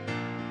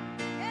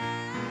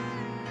 Yeah.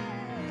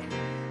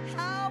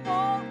 I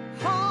won't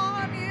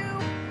harm you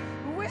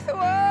with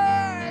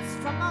words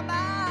from my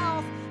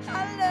mouth.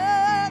 I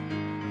love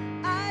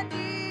you. I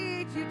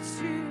need you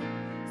to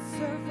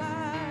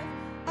survive.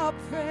 I'll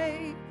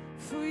pray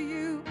for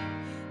you.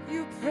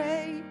 You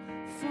pray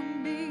for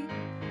me.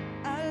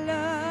 I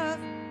love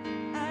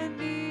you. I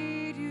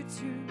need you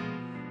to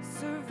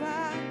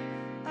survive.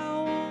 I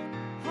won't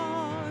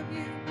harm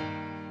you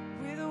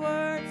with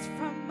words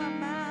from my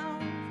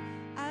mouth.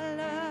 I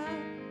love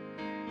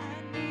you. I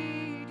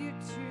need you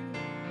to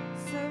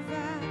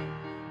survive.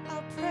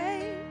 I'll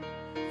pray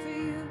for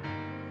you.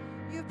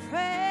 You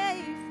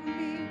pray for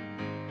me.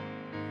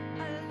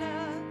 I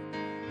love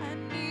you.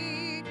 I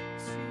need you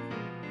to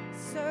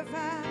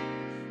survive.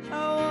 I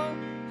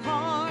won't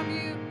harm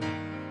you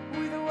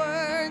with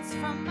words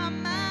from my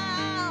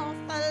mouth.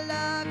 I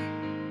love you.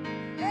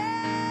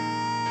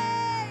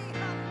 Hey,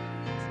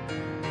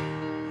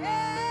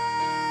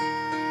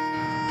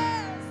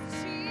 yes,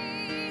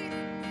 Jesus.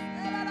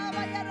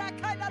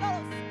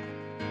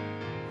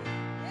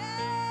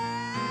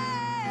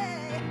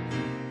 Hey,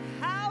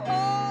 I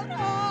won't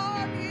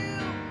harm you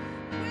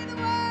with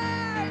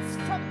words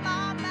from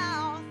my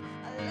mouth.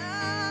 I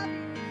love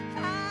you.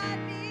 I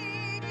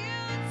need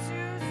you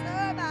to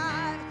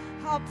survive.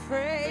 I'll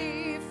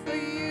pray for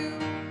you.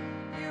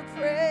 You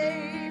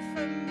pray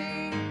for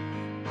me.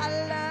 I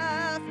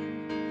love you.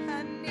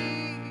 I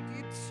need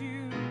you to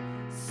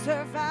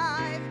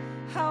survive.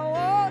 I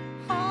won't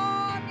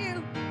harm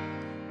you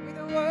with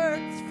the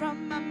words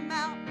from my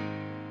mouth.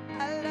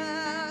 I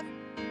love you.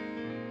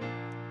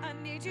 I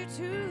need you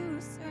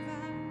to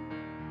survive.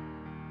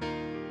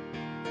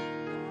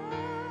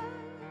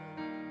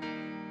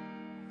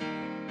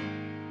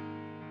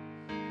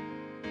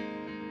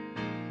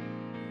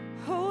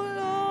 Oh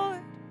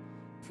Lord,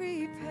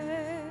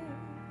 prepare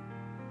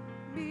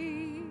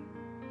me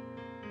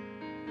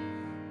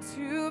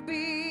to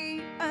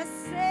be a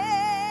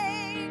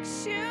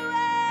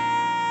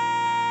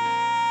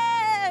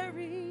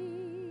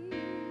sanctuary,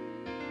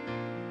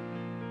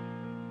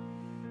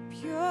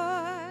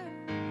 pure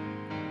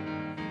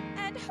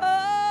and holy,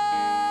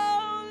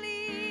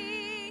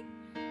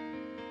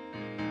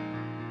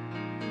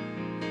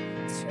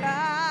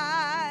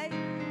 tried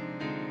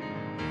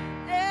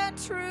and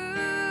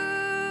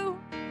true,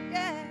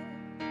 yeah.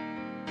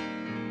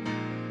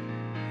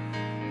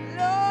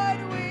 Lord,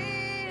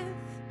 with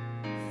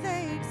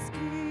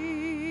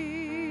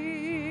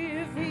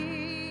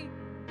thanksgiving,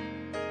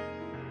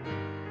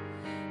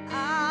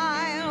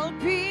 I'll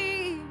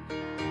be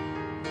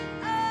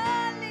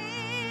a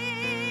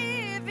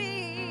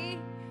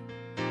living,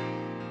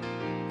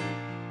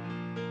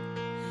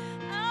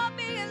 I'll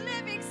be a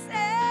living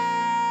sanctuary.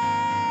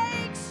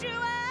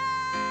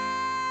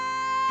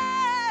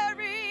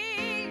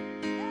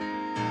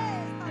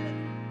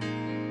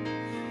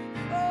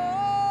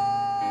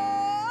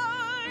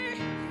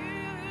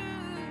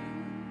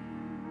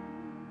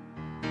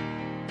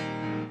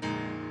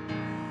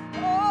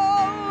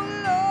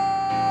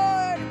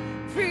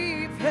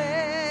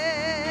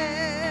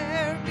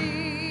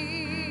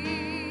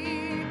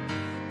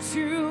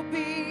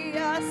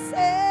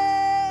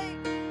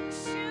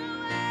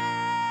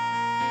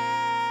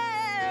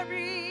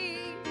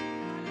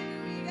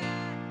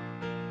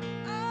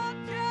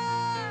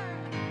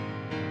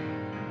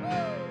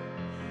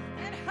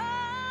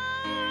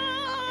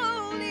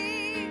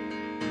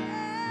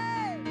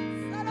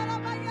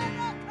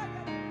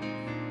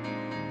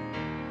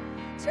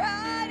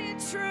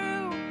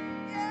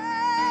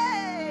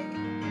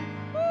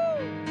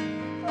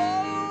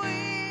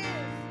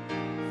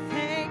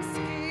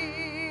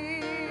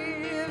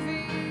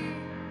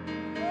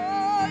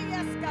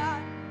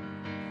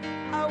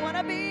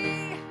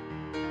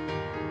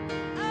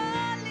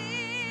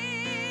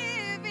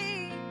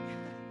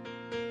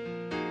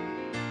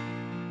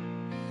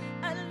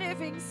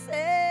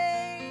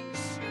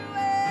 sanctuary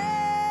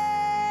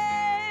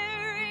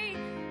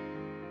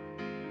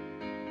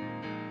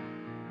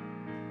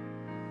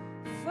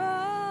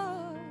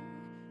for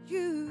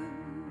you.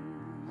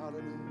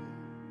 Hallelujah.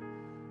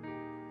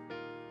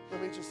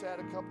 Let me just add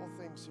a couple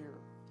things here.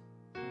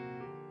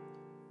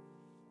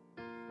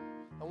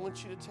 I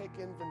want you to take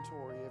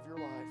inventory of your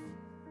life.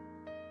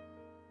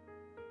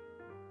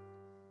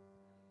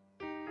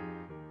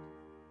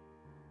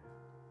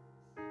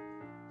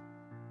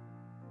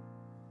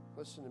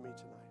 Listen to me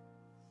tonight.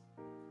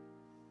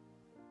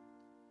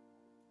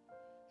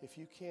 If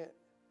you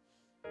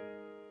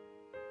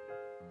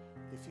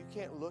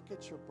can't look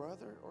at your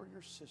brother or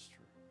your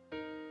sister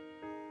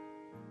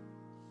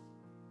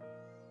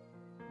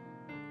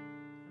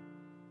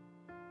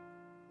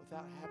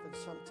without having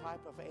some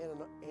type of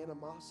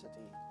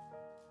animosity,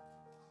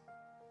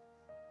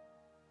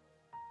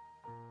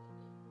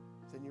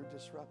 then you're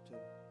disrupting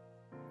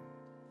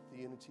the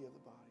unity of the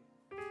body.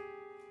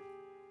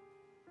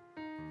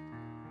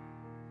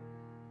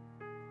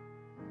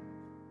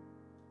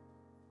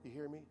 You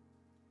hear me?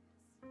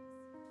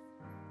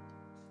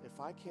 If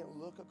I can't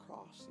look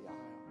across the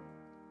aisle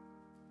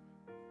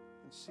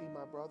and see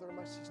my brother or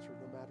my sister,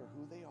 no matter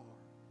who they are,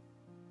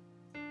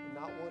 and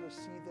not want to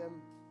see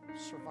them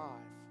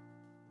survive,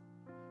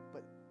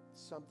 but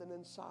something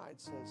inside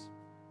says,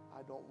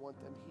 I don't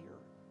want them here,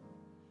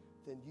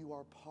 then you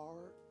are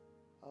part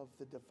of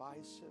the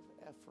divisive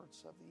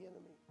efforts of the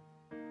enemy.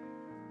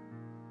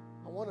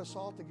 I want us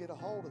all to get a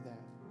hold of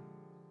that.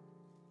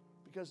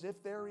 Because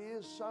if there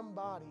is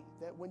somebody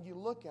that when you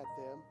look at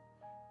them,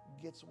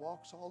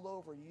 walks all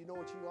over you, you know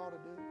what you ought to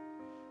do?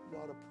 You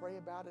ought to pray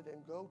about it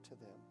and go to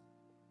them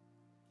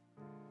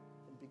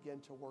and begin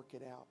to work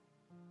it out.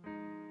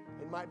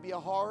 It might be a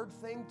hard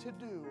thing to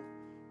do,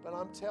 but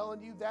I'm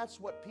telling you, that's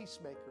what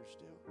peacemakers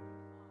do.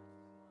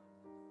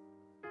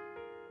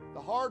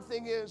 The hard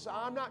thing is,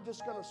 I'm not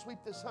just going to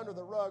sweep this under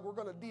the rug. We're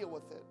going to deal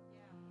with it.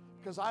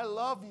 Because I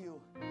love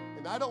you,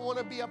 and I don't want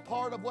to be a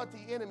part of what the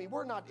enemy,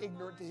 we're not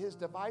ignorant to his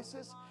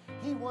devices.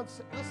 He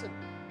wants, listen,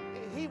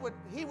 he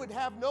would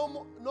have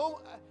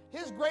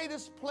his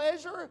greatest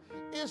pleasure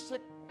is to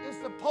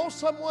pull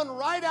someone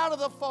right out of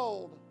the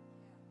fold.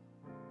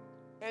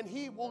 And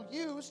he will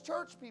use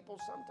church people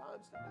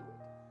sometimes to do it.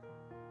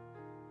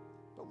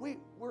 But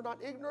we're not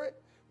ignorant.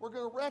 We're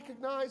going to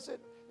recognize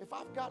it. If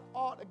I've got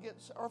aught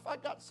against, or if I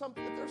got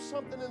something, if there's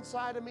something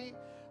inside of me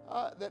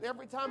that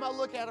every time I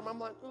look at him, I'm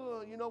like,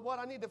 oh, you know what?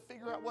 I need to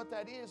figure out what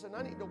that is, and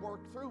I need to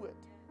work through it.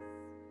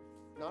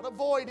 Not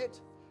avoid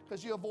it,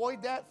 because you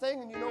avoid that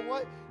thing, and you know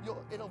what?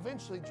 It'll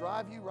eventually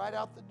drive you right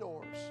out the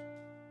doors.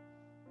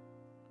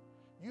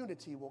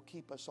 Unity will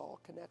keep us all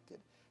connected.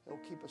 It'll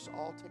keep us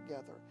all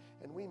together,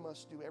 and we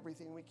must do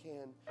everything we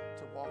can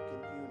to walk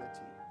in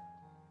unity.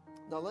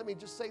 Now, let me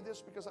just say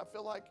this, because I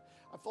feel like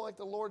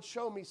the Lord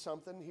showed me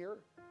something here.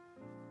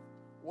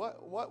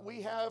 What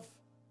we have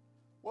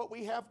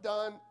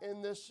done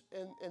in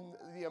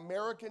the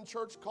American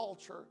church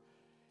culture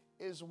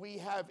is we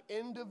have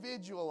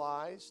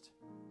individualized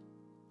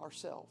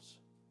ourselves.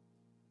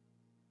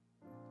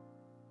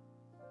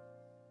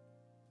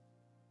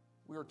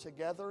 We are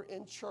together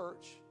in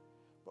church,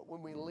 but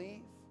when we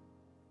leave,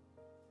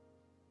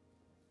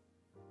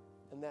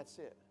 and that's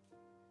it.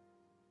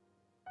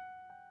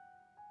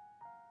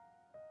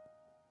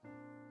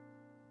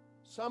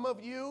 Some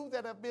of you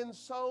that have been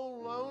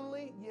so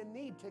lonely, you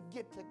need to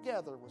get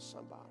together with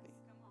somebody.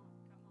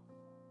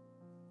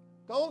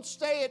 Don't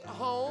stay at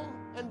home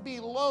and be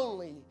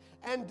lonely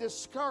and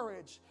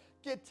discouraged.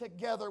 Get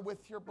together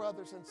with your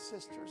brothers and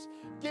sisters.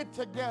 Get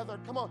together.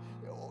 Come on.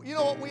 You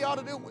know what we ought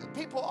to do?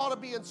 People ought to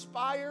be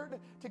inspired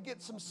to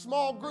get some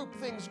small group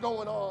things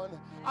going on.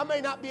 I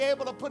may not be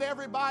able to put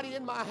everybody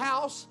in my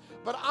house,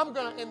 but I'm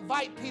going to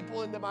invite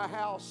people into my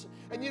house.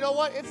 And you know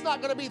what? It's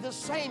not going to be the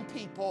same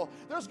people.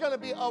 There's going to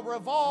be a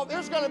revolve.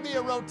 There's going to be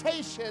a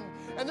rotation.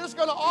 And there's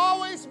going to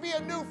always be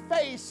a new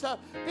face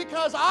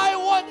because I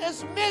want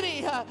as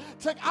many.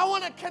 I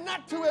want to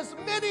connect to as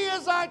many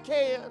as I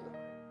can.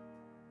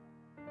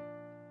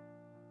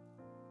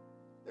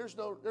 There's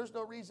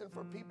no reason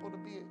for people to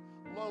be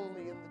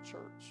lonely in the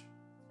church.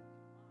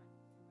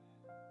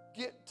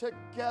 Get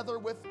together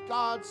with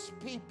God's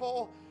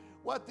people.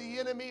 What the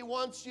enemy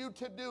wants you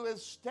to do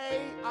is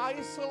stay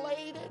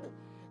isolated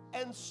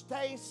and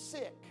stay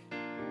sick.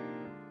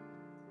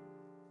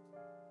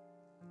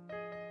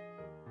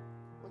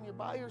 When you're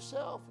by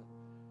yourself,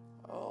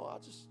 it'll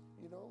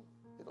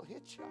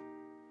hit you.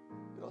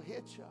 It'll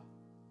hit you.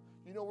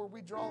 You know where we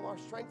draw our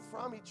strength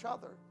from? Each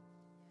other.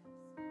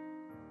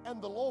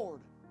 And the Lord.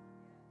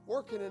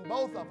 Working in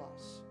both of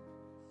us.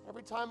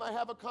 Every time I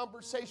have a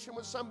conversation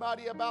with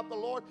somebody about the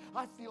Lord,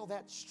 I feel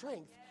that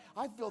strength.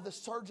 I feel the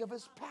surge of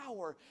His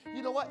power.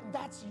 You know what?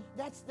 That's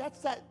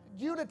that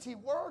unity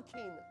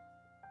working.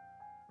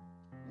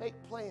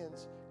 Make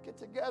plans. Get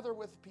together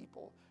with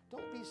people.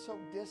 Don't be so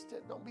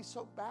distant. Don't be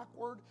so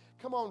backward.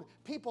 Come on.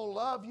 People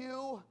love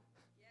you.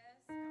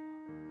 Yes.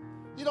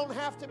 You don't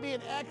have to be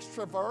an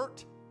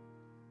extrovert.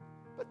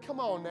 But come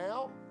on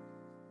now.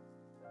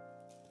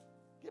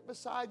 Get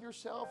beside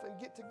yourself and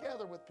get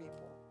together with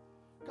people.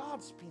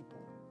 God's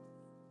people.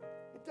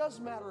 It does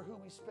matter who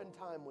we spend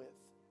time with.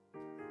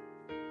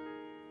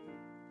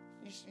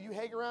 You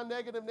hang around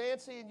Negative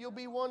Nancy and you'll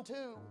be one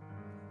too.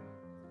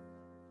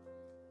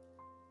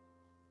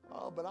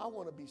 Oh, but I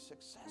want to be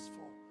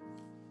successful.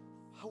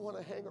 I want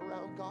to hang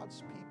around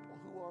God's people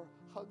who are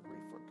hungry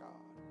for God.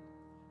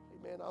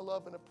 Amen. I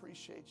love and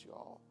appreciate you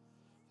all.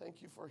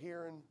 Thank you for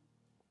hearing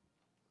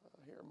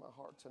my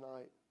heart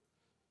tonight.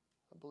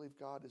 I believe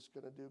God is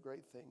going to do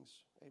great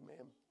things.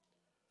 Amen.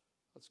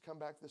 Let's come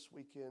back this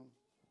weekend,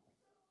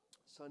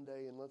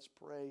 Sunday, and let's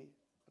pray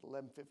at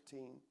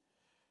 11:15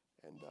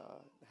 and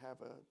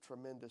have a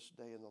tremendous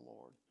day in the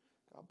Lord.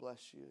 God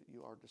bless you.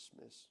 You are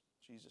dismissed.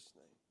 In Jesus'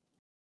 name.